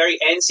the very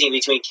end scene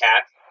between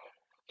Cap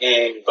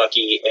and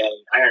Bucky and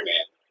Iron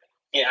Man,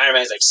 and Iron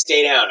Man's like,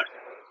 stay down.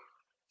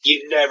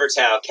 You never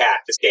tell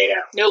Cap to stay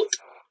down. Nope.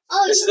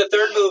 Oh, This is the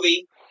 3rd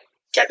movie,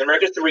 Captain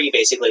America 3,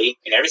 basically,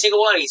 and every single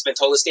one he's been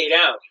told to stay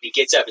down. He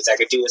gets up. He's like,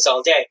 I could do this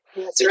all day.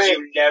 That's so right.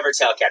 you never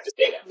tell Cap to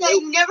stay down. Yeah,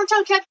 you never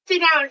tell Cap to stay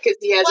down. Because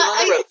he has him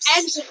on the ropes.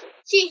 And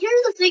see,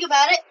 here's the thing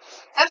about it.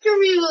 After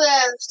we've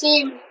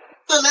seen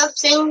enough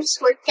things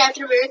where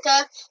Captain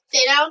America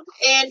stay down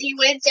and he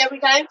wins every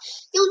time,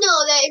 you'll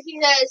know that if he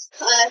says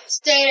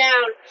stay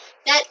down,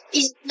 that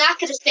he's not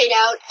going to stay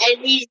down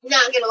and he's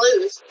not going to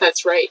lose.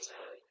 That's right.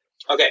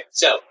 Okay,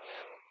 so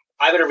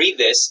I'm going to read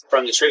this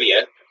from the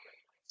trivia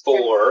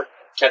for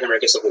Captain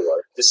America Civil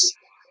War. This is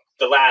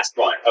the last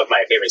one of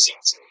my favorite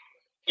scenes.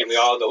 And we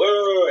all go,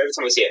 whoa, every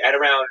time we see it. At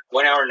around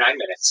 1 hour and 9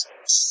 minutes,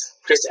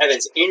 Chris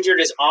Evans injured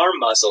his arm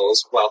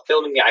muscles while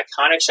filming the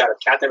iconic shot of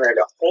Captain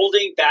America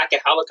holding back a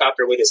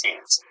helicopter with his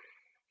hands.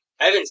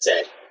 Evans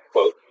said,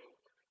 quote,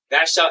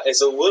 that shot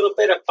is a little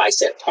bit of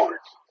bicep porn.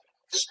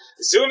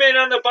 Zoom in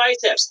on the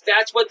biceps.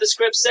 That's what the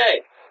script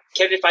said.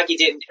 Kevin Feige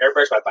didn't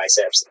airbrush my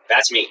biceps.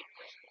 That's me.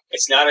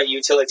 It's not a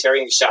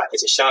utilitarian shot.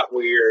 It's a shot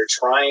where you're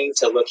trying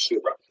to look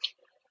heroic.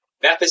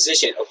 That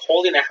position of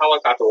holding a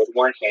helicopter with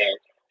one hand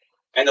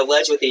and the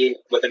ledge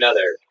with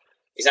another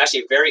is actually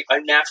a very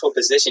unnatural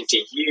position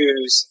to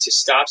use to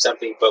stop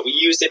something, but we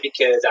used it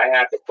because I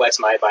have to flex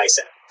my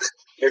bicep.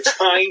 You're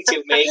trying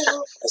to make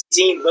a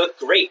scene look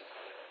great.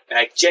 And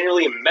I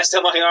generally messed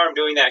up my arm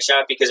doing that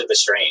shot because of the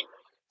strain.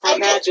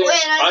 Imagine.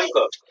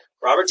 Unquote.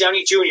 Robert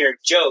Downey Jr.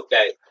 joked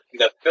that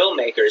the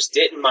filmmakers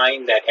didn't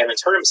mind that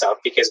Evans hurt himself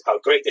because of how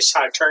great the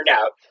shot turned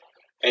out,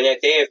 and that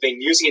they have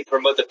been using it to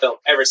promote the film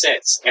ever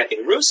since.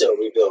 Anthony Russo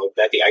revealed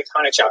that the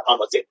iconic shot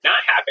almost did not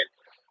happen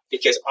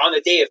because on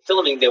the day of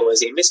filming there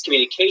was a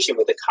miscommunication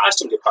with the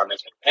costume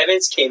department, and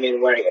Evans came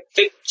in wearing a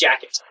thick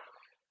jacket.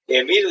 They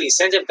immediately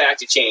sent him back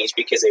to change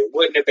because they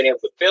wouldn't have been able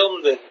to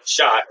film the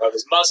shot of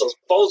his muscles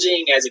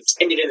bulging as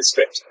intended in the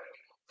script.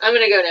 I'm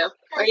going to go now.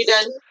 Are you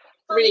done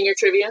reading your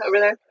trivia over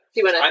there?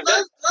 You wanna? I'm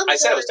done. I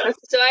said I was done.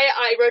 So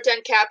I wrote down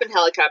cap and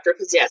helicopter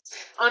because, yes,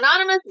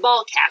 anonymous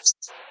ball caps.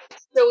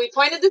 So we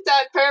pointed this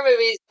out in prior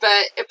movies,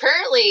 but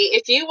apparently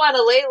if you want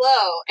to lay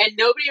low and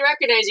nobody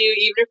recognizes you,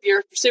 even if you're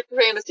a super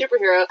famous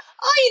superhero,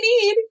 all you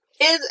need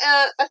is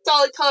a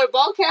solid color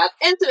ball cap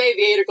and some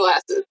aviator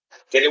glasses.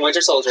 Did it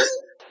Winter Soldier?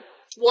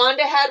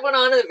 Wanda had one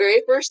on in the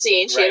very first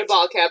scene. She had a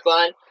ball cap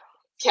on.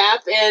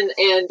 Cap and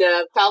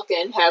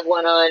Falcon have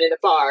one on in a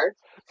bar.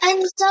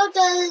 And so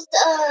does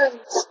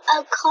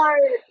the car.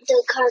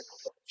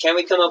 Can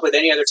we come up with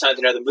any other time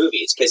in other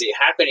movies? Because it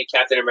happened in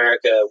Captain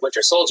America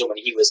Winter Soldier when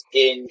he was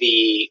in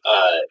the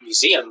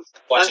museum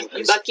watching...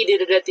 Bucky did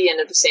it at the end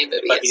of the same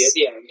movie, Bucky did at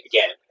the end,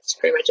 again. That's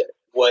pretty much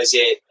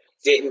it.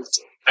 Didn't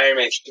Iron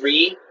Man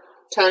 3...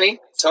 Tony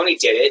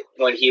did it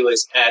when he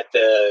was at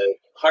the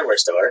hardware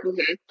store.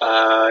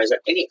 Mm-hmm. Is there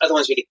any other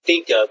ones we could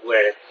think of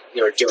where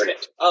they were doing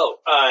it? Oh,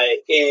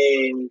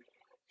 in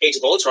Age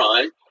of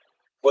Ultron...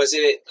 Was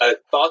it a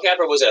ball cap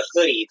or was it a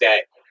hoodie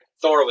that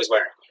Thor was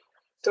wearing?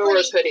 Thor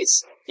wears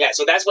hoodies. Yeah,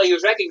 so that's why he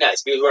was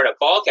recognized. He was wearing a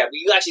ball cap.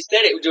 You actually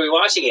said it during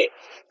watching it.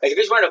 Like, if he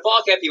was wearing a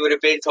ball cap, he would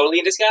have been totally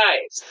in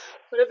disguise.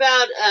 What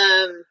about,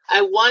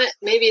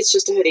 maybe it's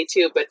just a hoodie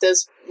too, but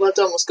let's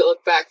almost go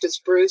look back.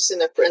 Does Bruce in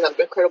the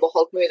Incredible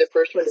Hulk movie, the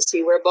first one, does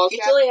he wear a ball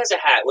cap? He totally has a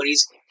hat when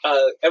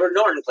Edward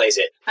Norton plays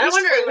it. I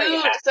wonder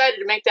who decided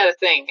to make that a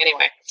thing.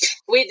 Anyway,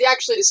 we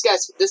actually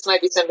discussed this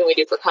might be something we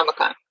do for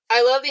Comic-Con.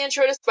 I love the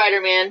intro to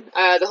Spider-Man,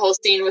 the whole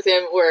scene with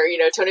him where,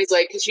 Tony's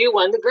like, because you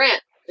won the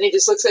grant. And he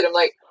just looks at him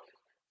like,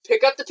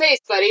 pick up the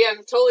pace, buddy.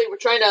 We're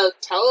trying to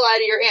tell a lie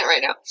to your aunt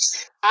right now.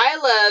 I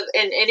love,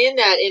 and in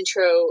that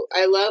intro,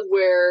 I love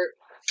where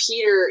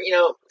Peter,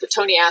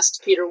 Tony asks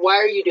Peter, why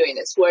are you doing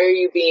this? Why are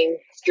you being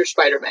your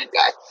Spider-Man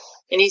guy?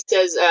 And he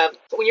says,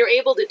 when you're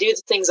able to do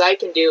the things I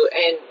can do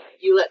and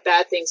you let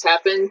bad things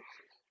happen,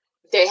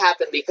 they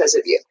happen because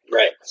of you.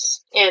 Right.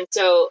 And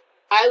so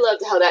I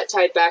loved how that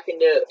tied back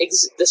into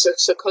the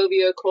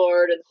Sokovia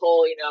Accord and the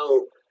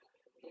whole,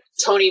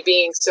 Tony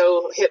being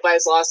so hit by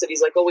his loss that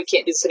he's like, oh, we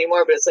can't do this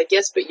anymore. But it's like,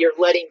 yes, but you're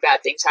letting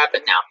bad things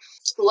happen now.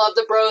 Love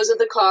the bros in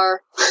the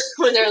car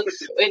when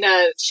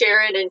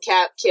Sharon and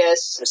Cap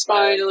kiss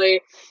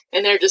finally.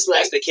 And they're just like...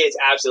 That's the kid's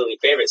absolutely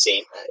favorite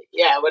scene.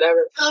 Yeah,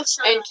 whatever. Oh,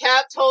 and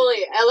Cap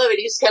totally... I love it.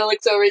 He just kind of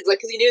looks over. He's like...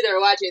 Because he knew they were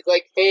watching. He's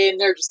like, hey, and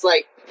they're just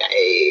like...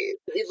 Hey.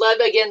 Love,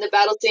 again, the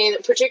battle scene,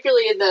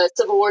 particularly in the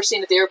Civil War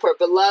scene at the airport,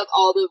 but love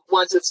all the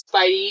ones with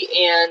Spidey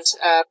and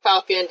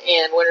Falcon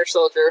and Winter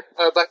Soldier,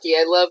 Bucky.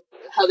 I love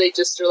how they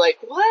just are like,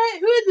 what?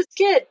 Who is this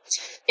kid?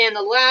 And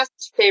the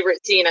last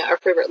favorite scene or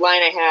favorite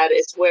line I had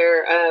is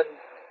where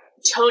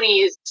Tony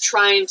is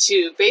trying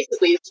to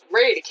basically he's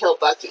ready to kill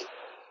Bucky.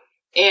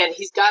 And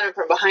he's got him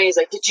from behind. He's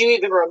like, did you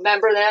even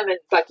remember them? And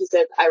Bucky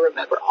said, I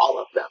remember all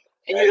of them.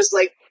 And you're just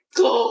like,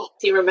 oh,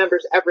 he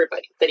remembers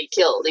everybody that he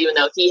killed, even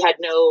though he had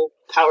no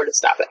power to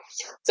stop it.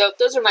 So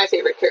those are my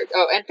favorite characters.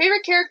 Oh, and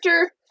favorite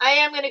character, I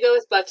am going to go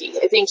with Bucky.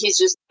 I think he's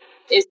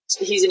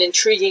an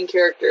intriguing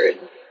character, and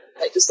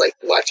I just like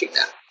watching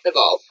that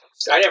evolve.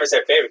 So I never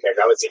said favorite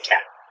character. I would say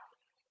Cap.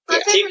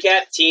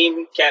 Yeah,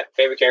 Team Cap,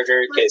 favorite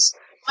character, because...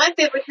 My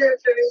favorite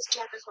character is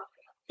Cap as well.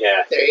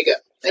 Yeah. There you go.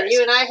 And Nice.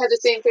 you and I had the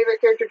same favorite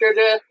character,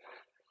 Georgia,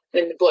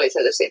 and the boys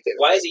had the same favorite.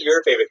 Why is it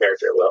your favorite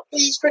character, Will?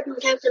 He's freaking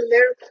Captain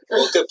America.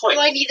 Well, good point. Do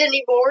I need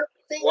any more?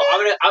 Well, I'm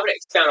gonna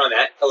expound on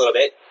that a little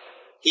bit.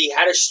 He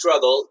had a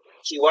struggle.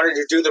 He wanted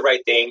to do the right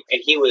thing,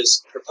 and he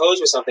was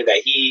proposed with something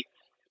that he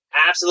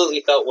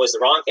absolutely felt was the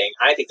wrong thing.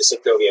 I think the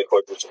Sokovia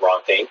Accord was the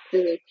wrong thing.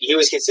 Mm-hmm. He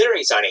was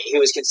considering signing. He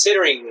was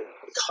considering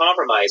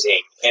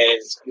compromising and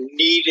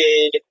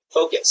needed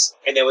focus.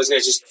 And then was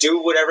going to just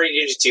do whatever he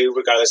needed to do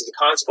regardless of the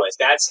consequence.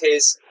 That's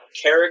his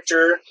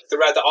character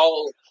throughout the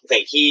whole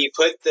thing. He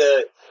put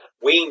the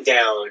wing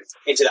down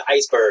into the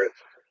iceberg.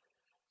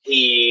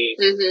 He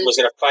was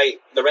going to fight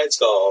the Red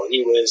Skull.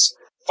 He was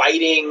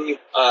fighting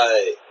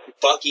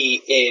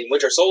Bucky in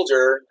Winter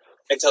Soldier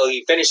until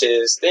he finishes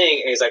his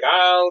thing, and he's like,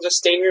 I'll just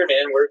stay here,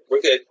 man.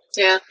 We're good.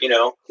 Yeah. You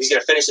know, he's going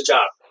to finish the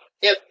job.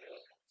 Yep.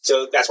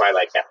 So that's why I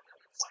like that.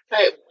 All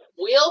right,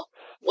 Wheel,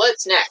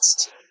 what's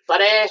next?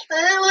 Buddy? I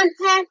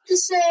would have to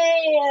say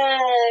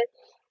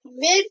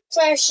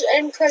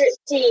mid/end credit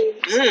scene.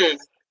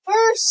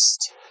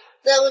 First,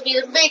 that would be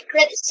the mid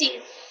credit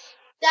scene.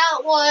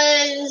 That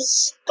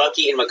was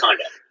Bucky in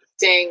Wakanda.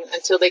 Saying,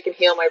 until they can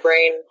heal my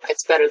brain,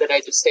 it's better that I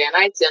just stay on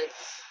ice.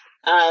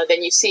 And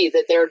then you see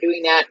that they're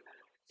doing that.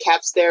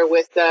 Cap's there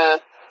with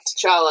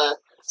T'Challa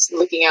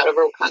looking out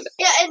over Wakanda.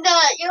 yeah, and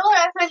you know what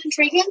I find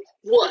intriguing?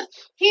 What?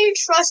 He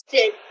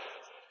trusted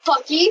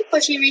Bucky,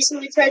 which he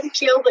recently tried to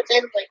kill, but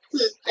then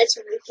I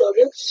certainly killed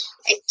you.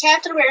 And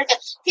Captain America,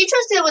 he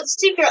trusted him with the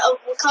secret of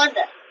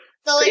Wakanda.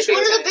 So like one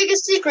of the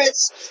biggest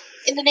secrets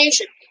in the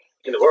nation.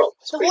 In the world.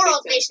 The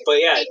world nation. But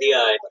yeah,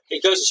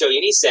 it goes to show you,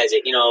 and he says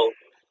it, you know,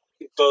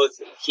 both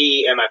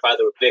he and my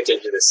father were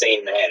victims of the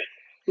same man.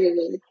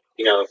 Mm-hmm.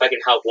 You know, if I can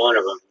help one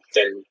of them,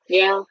 then...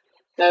 Yeah,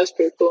 that was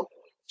pretty cool.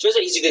 Shows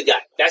that he's a good guy.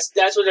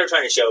 That's what they're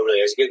trying to show, really.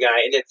 He's a good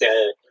guy, and that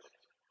the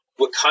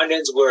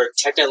Wakandans were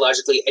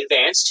technologically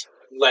advanced.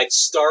 Like,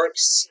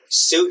 Stark's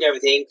suit and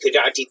everything could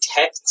not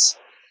detect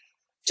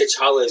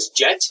T'Challa's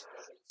jet.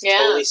 Yeah.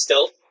 Totally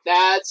stealth.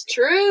 That's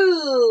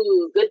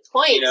true. Good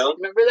point. You know?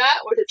 Remember that?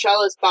 Where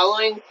T'Challa's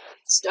following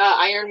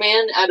Iron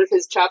Man out of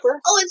his chopper?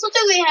 Oh, and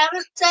something we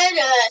haven't said,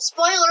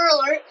 spoiler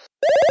alert.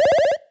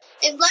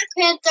 In Black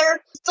Panther,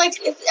 it's like,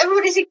 if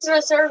everybody thinks they're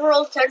a third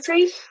world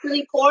country,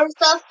 really poor and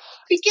stuff,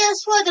 but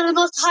guess what? They're the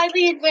most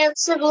highly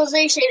advanced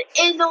civilization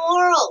in the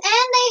world.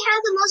 And they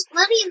have the most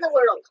money in the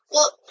world.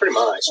 Well, Pretty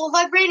much. well,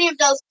 vibranium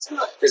does.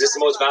 Because it's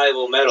the most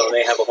valuable metal, and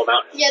they have a whole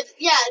mountain. Yeah,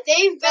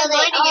 they've been Well, they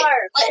mining it.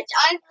 are, Like,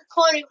 I'm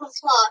quoting from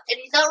Claw, and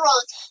he's not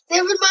wrong.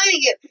 They've been mining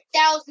it for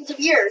thousands of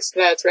years,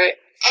 That's right.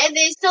 and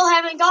they still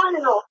haven't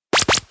gotten it all.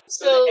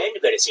 So, So- the end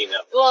credit scene,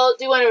 though. Well,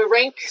 do you want to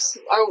rank?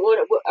 Are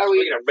Are we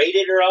going to rate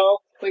it or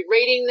all? we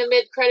rating the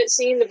mid-credit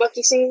scene, the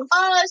Bucky scene?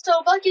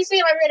 So Bucky's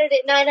scene, I rated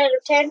it 9 out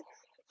of 10.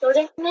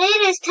 Georgia? Mine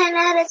is 10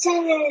 out of 10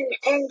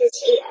 and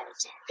it's 8 out of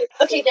 10.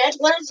 Okay, Dad,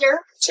 what is your?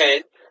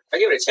 10. I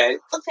give it a 10.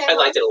 Okay. I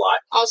liked it a lot.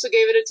 Also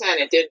gave it a 10.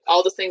 It did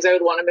all the things I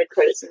would want a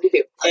mid-credit scene to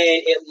do.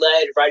 And it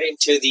led right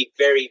into the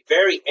very,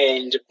 very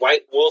end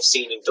White Wolf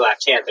scene in Black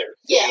Panther.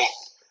 Yeah.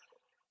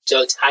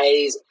 So it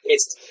ties,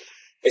 it's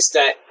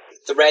that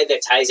thread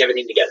that ties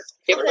everything together.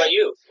 Yep. What about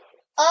you?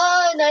 9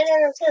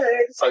 out of 10.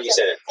 Oh, you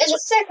said it. And the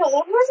second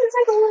one, what's the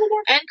second one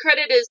again? End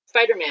credit is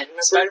Spider-Man.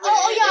 Remember? Spider-Man,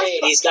 Oh, yeah.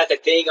 and he's got the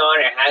thing on,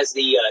 it has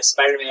the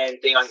Spider-Man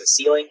thing on the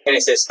ceiling, and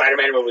it says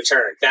Spider-Man will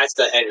return. That's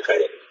the end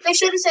credit. They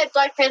should have said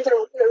Black Panther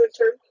will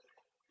return.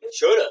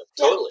 Should have,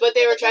 totally. But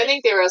they were. I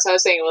think they were. So I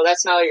was saying, well,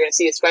 that's not all you're going to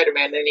see is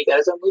Spider-Man. Then he got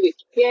his own movie.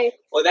 Yay!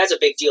 Well, that's a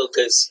big deal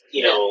because,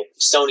 you know,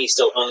 Sony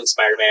still owns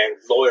Spider-Man.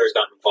 Lawyers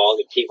got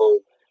involved and people,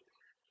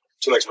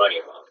 too much money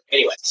involved.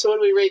 Anyway, So what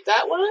do we rate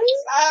that one?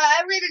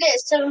 I rated it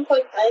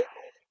 7.5.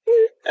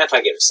 I'd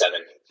probably give it a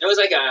 7. It was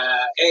like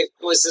it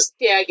was just,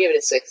 Yeah, I gave it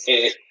a 6.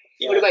 yeah.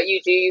 What about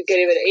you? Do you give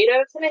it an 8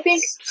 out of 10? I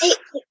think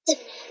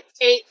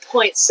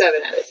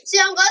 8.7 out of 10. See,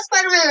 I'm glad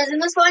Spider-Man was in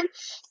this one,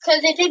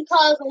 because it did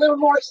cause a little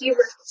more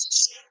humor.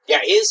 Yeah,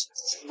 his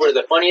were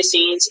the funniest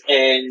scenes,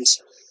 and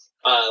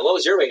what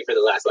was your rating for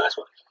the last one?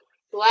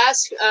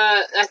 Last,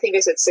 I think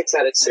I said 6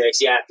 out of 10.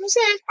 6, yeah.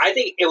 I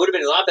think it would have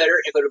been a lot better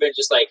if it would have been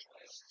just like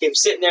him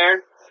sitting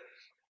there,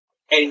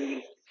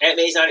 and Aunt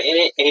May's not in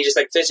it, and he just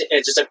like sits, and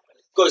it just like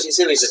goes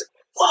instantly, he's just like,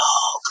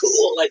 whoa,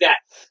 cool, like that.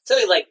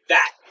 Something like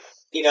that,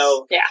 you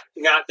know? Yeah.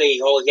 Not the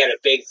whole, he had a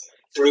big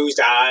bruised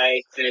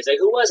eye, and it's like,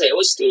 who was it? It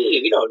was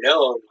Steve, you don't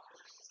know him.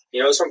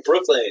 You know, he's from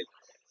Brooklyn.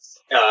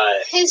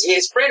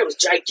 His friend was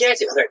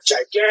gigantic,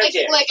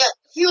 gigantic. Like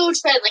huge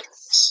fan, like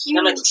huge.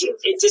 I'm like,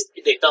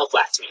 they fell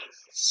flat to me.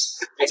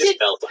 It just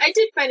fell flat. I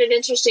did find it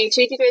interesting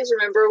too. Do you guys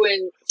remember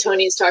when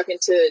Tony's talking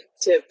to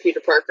Peter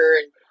Parker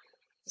and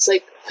it's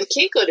like, I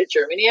can't go to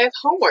Germany, I have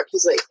homework.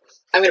 He's like,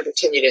 I'm going to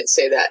pretend you didn't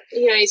say that.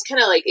 You know, he's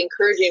kind of like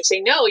encouraging him,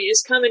 saying, no, you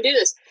just come and do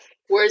this.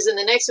 Whereas in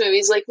the next movie,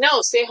 he's like,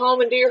 no, stay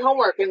home and do your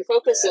homework and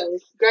focus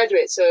and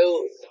graduate.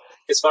 So,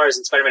 as far as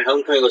in Spider-Man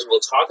Homecoming, which we'll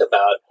talk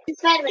about,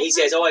 Spider-Man. he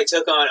says, I want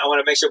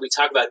to make sure we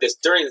talk about this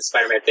during the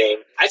Spider-Man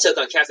thing. I took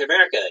on Captain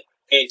America.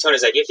 And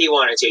Tony's like, if he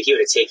wanted to, he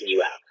would have taken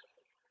you out.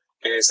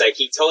 And it's like,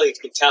 he totally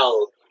could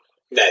tell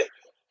that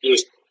he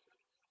was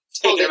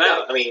taking him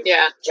out. I mean,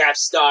 Cap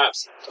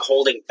stops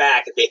holding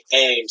back at the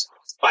end,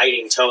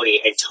 fighting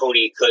Tony, and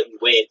Tony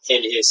couldn't win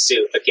in his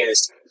suit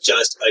against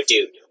just a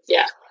dude.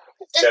 Yeah.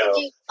 So,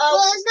 well,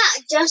 it's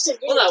not just a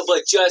dude. Well, no,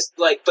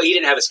 but he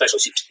didn't have a special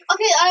suit.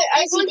 Okay,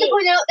 I want to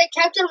point out that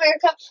Captain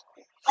America,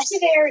 I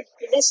think I heard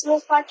this in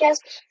this podcast,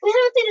 we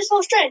haven't seen his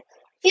whole strength.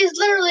 He's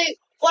literally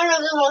one of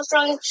the most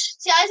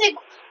strongest. See, I think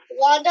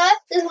Wanda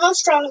is the most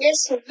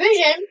strongest.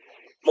 Vision.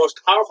 Most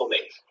powerful,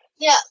 maybe.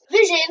 Yeah,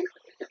 Vision.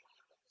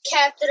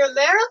 Captain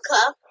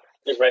America.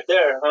 He's right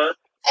there, huh?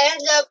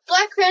 And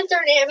Black Panther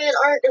and Ant-Man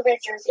aren't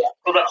Avengers yet.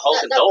 What about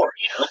Hulk and Thor,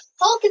 you know?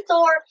 Hulk and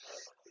Thor,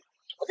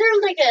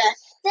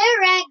 they're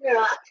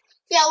Ragnarok.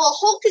 Yeah, well,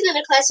 Hulk is in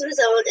a class of his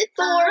own, and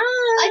Thor,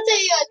 I'd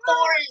say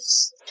Thor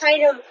is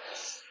kind of,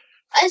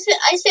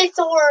 I say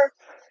Thor,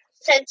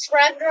 since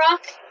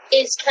Ragnarok,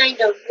 is kind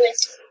of with,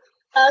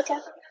 Okay.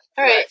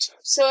 All right.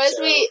 So as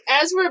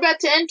we're about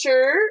to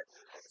enter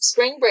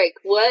spring break,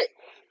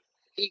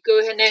 you go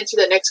ahead and answer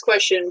the next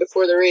question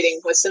before the reading.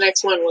 What's the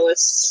next one,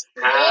 Willis?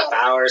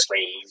 Half-hour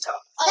screen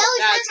talk.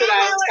 That's what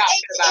I was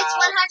talking about. It's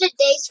 100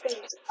 days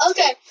screen.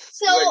 Okay,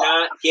 so We're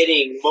not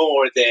getting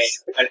more than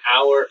an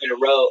hour in a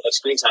row of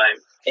screen time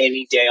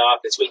any day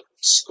off this week.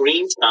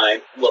 Screen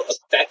time will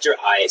affect your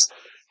eyes,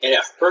 and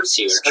it hurts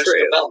you. It hurts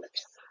your development.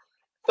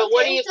 But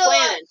what are you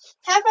planning?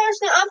 Half-hour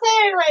screen, I'm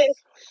planning like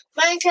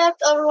Minecraft,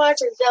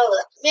 Overwatch, or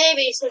Zelda.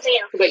 Maybe something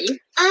else. What about you?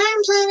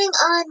 I'm planning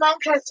on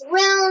Minecraft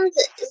Realms,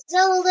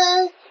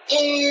 Zelda,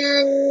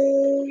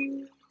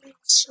 and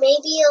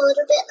maybe a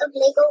little bit of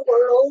Lego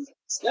World.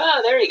 Oh,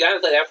 there you go.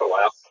 I've played that for a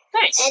while.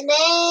 Nice. And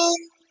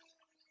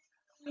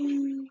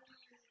then...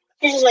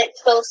 You're just like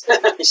close.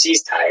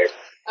 She's tired.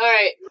 All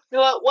right.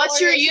 What's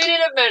your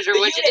unit of measure?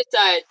 What'd you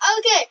decide?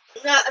 Okay,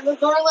 now I'm going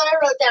to what I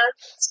wrote down.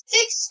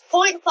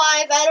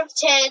 6.5 out of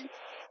 10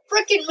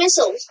 frickin'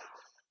 missiles.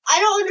 I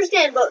don't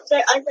understand, but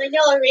I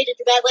know I rated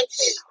it badly.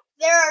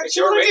 There are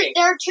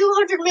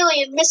 200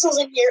 million missiles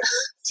in here.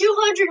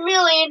 200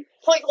 million,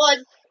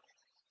 0.1,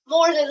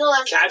 more than the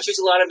last. Cap shoots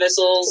a lot of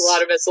missiles. A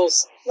lot of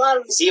missiles.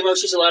 Zemo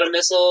shoots a lot of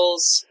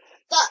missiles.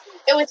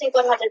 It would take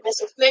 100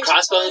 missiles.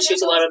 Crossbones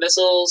shoots a lot of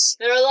missiles.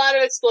 There are a lot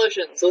of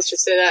explosions. Let's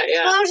just say that,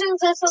 yeah.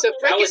 Explosions, So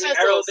that was an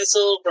arrow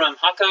missile from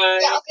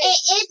Hawkeye. Yeah, okay.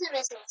 It is a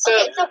missile.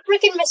 It's a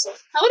freaking missile.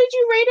 How did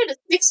you rate it? A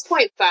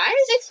 6.5?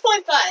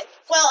 6.5.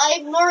 Well,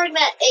 I'm lowering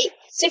that 8.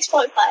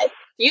 6.5.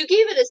 You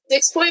gave it a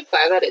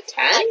 6.5 out of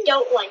 10? I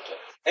don't like it.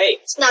 Hey.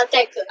 It's not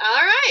that good.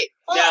 All right.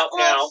 Now,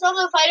 some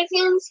of the fighting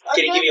scenes are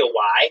can good. I give you a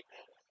Y?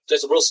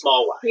 Just a real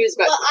small Y.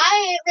 Well,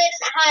 I rated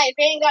it high. It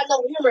ain't got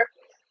no humor.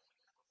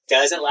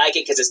 Doesn't like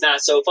it because it's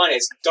not so fun.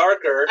 It's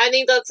darker. I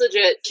think that's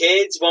legit.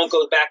 Kids won't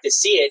go back to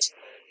see it.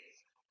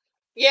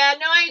 Yeah,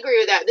 no, I agree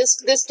with that.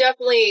 This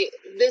definitely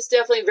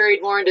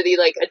varied more into the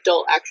like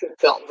adult action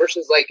film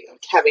versus like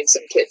having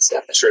some kid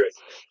stuff. True.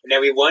 And then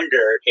we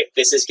wonder if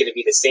this is going to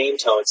be the same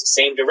tones, the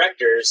same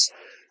directors,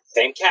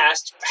 same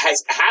cast,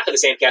 has half of the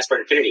same cast for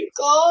Infinity.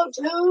 Go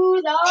to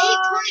the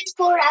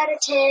 8.4 out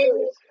of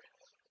 10.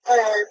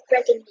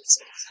 Freaking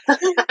missiles.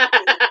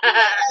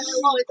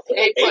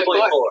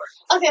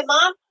 8.4. Okay,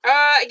 Mom.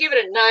 I give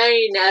it a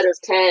 9 out of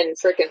 10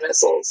 freaking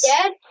missiles.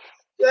 Dad.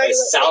 A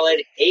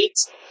solid 8,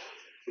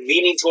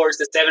 leaning towards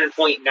the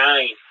 7.9,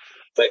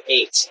 but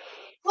 8.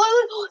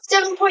 What?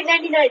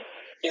 7.99.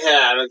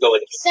 Yeah, I'm gonna go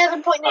with it.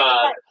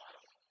 7.99.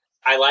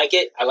 I like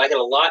it. I like it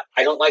a lot.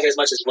 I don't like it as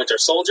much as Winter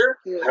Soldier.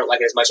 I don't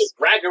like it as much as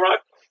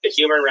Ragnarok, the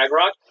humor in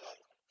Ragnarok.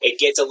 It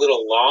gets a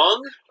little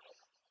long.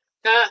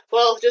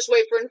 Well, just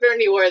wait for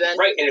Infinity War then.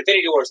 Right, and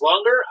Infinity War is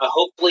longer.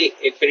 Hopefully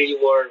Infinity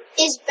War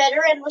is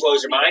better and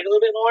blows your mind a little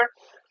bit more.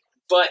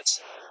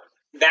 But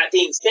that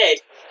being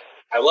said,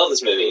 I love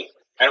this movie.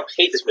 I don't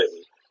hate this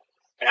movie.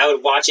 And I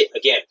would watch it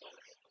again.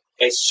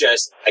 It's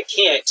just, I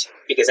can't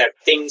because I have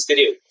things to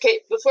do.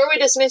 Okay, before we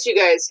dismiss you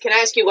guys, can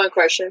I ask you one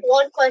question?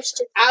 One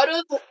question. Out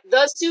of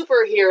the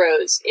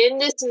superheroes in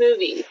this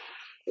movie,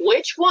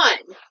 which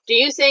one do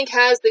you think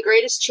has the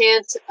greatest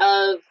chance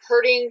of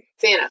hurting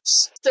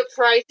Thanos?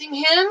 Surprising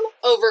him,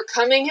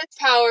 overcoming his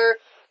power,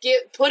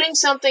 putting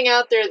something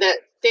out there that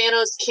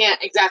Thanos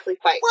can't exactly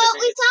fight. Well,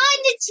 we saw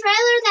in the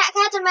trailer that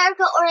Captain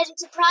America already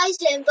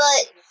surprised him,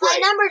 but my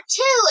number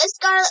 2 is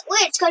Scarlet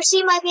Witch, because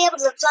she might be able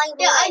to fly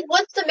away. Yeah,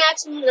 what's the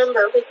maximum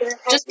number?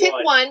 Just pick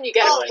one. You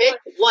gotta pick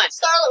one.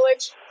 Scarlet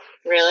Witch.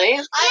 Really? Yeah,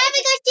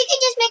 because she can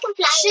just make him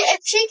fly. If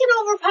she can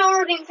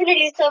overpower the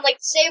Infinity Stone, like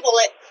disable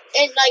it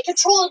and like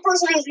control the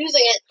person who's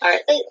using it, all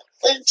right,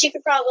 then she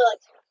could probably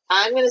like.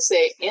 I'm going to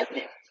say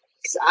Ant-Man.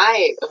 Because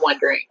I am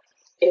wondering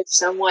if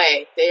some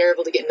way they are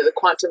able to get into the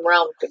quantum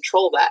realm and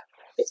control that.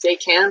 If they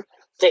can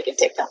take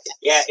down Thanos.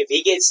 Yeah, if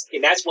he gets...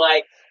 And that's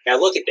why... Now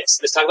look at this.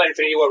 Let's talk about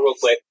Infinity War real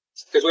quick.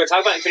 Because we're going to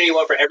talk about Infinity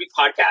War for every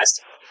podcast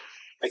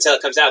until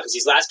it comes out. Because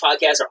these last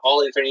podcasts are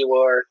all Infinity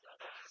War.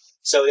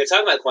 So they're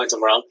talking about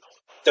quantum realm.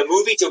 The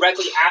movie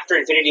directly after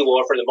Infinity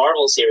War for the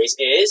Marvel series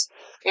is...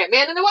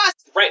 Ant-Man and the Wasp.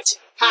 Right.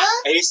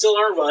 And he's still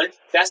on a run.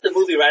 That's the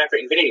movie right after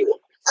Infinity War.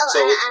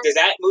 So does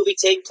that movie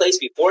take place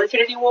before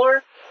Infinity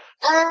War?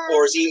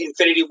 Or is he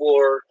Infinity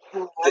War,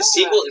 the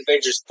sequel,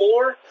 Avengers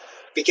 4?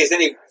 Because then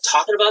they're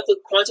talking about the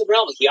quantum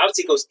realm. He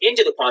obviously goes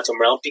into the quantum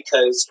realm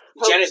because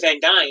Janet Van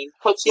Dyne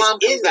is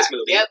in this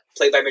movie,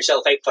 played by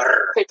Michelle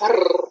Pfeiffer.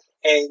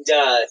 And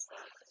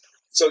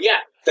so, yeah,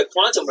 the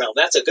quantum realm,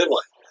 that's a good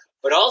one.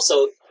 But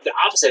also, the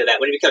opposite of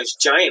that, when he becomes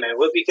giant, man,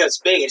 when he becomes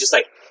big and just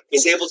like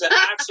is able to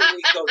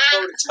actually go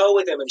toe-to-toe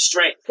with him in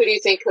strength. Who do you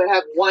think could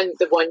have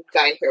the one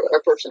guy in here,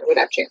 or person would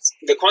have a chance?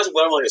 The quantum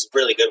realm one is a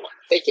really good one.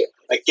 Thank you.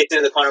 Like, gets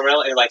into the quantum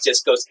realm and, like,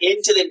 just goes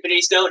into the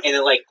Infinity Stone and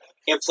then, like,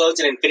 implodes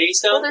an Infinity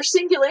Stone. Well, there's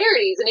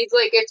singularities, and he's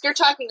like, if you're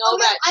talking all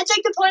that... I'd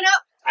like to point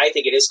out... I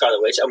think it is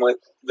Scarlet Witch. I'm with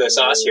the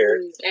sauce here.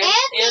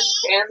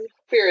 And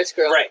Furious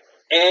Girl. Right.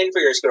 And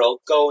Furious Girl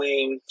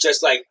going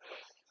just, like,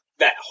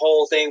 that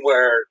whole thing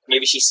where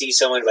maybe she sees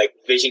someone, like,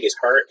 Vision gets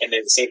hurt, and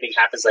then the same thing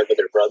happens, like, with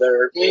her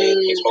brother in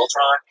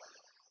Ultron.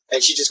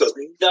 And she just goes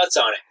nuts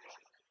on it.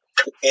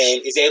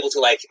 And is able to,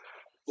 like,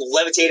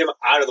 levitate him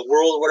out of the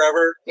world or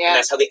whatever. Yeah. And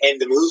that's how they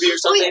end the movie or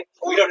something.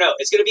 We don't know.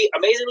 It's going to be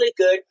amazingly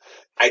good.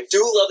 I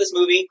do love this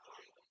movie.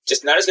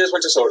 Just not as good as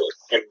Winter Soldier,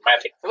 in my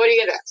opinion. What are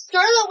you going to ask?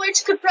 Scarlet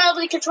Witch could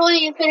probably control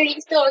the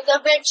Infinity Stones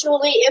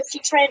eventually if she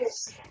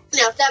trains.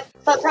 No,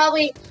 but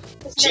probably...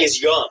 She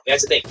is young.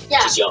 That's the thing.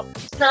 Yeah. She's young.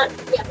 Not,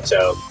 yeah.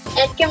 So...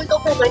 And can we go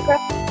play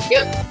Minecraft?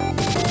 Yep.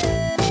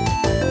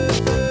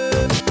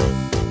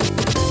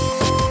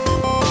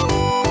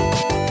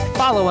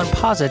 Follow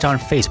UnpauseIt on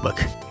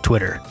Facebook,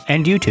 Twitter,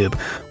 and YouTube,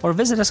 or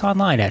visit us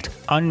online at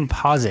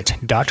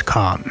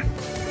unpauseit.com.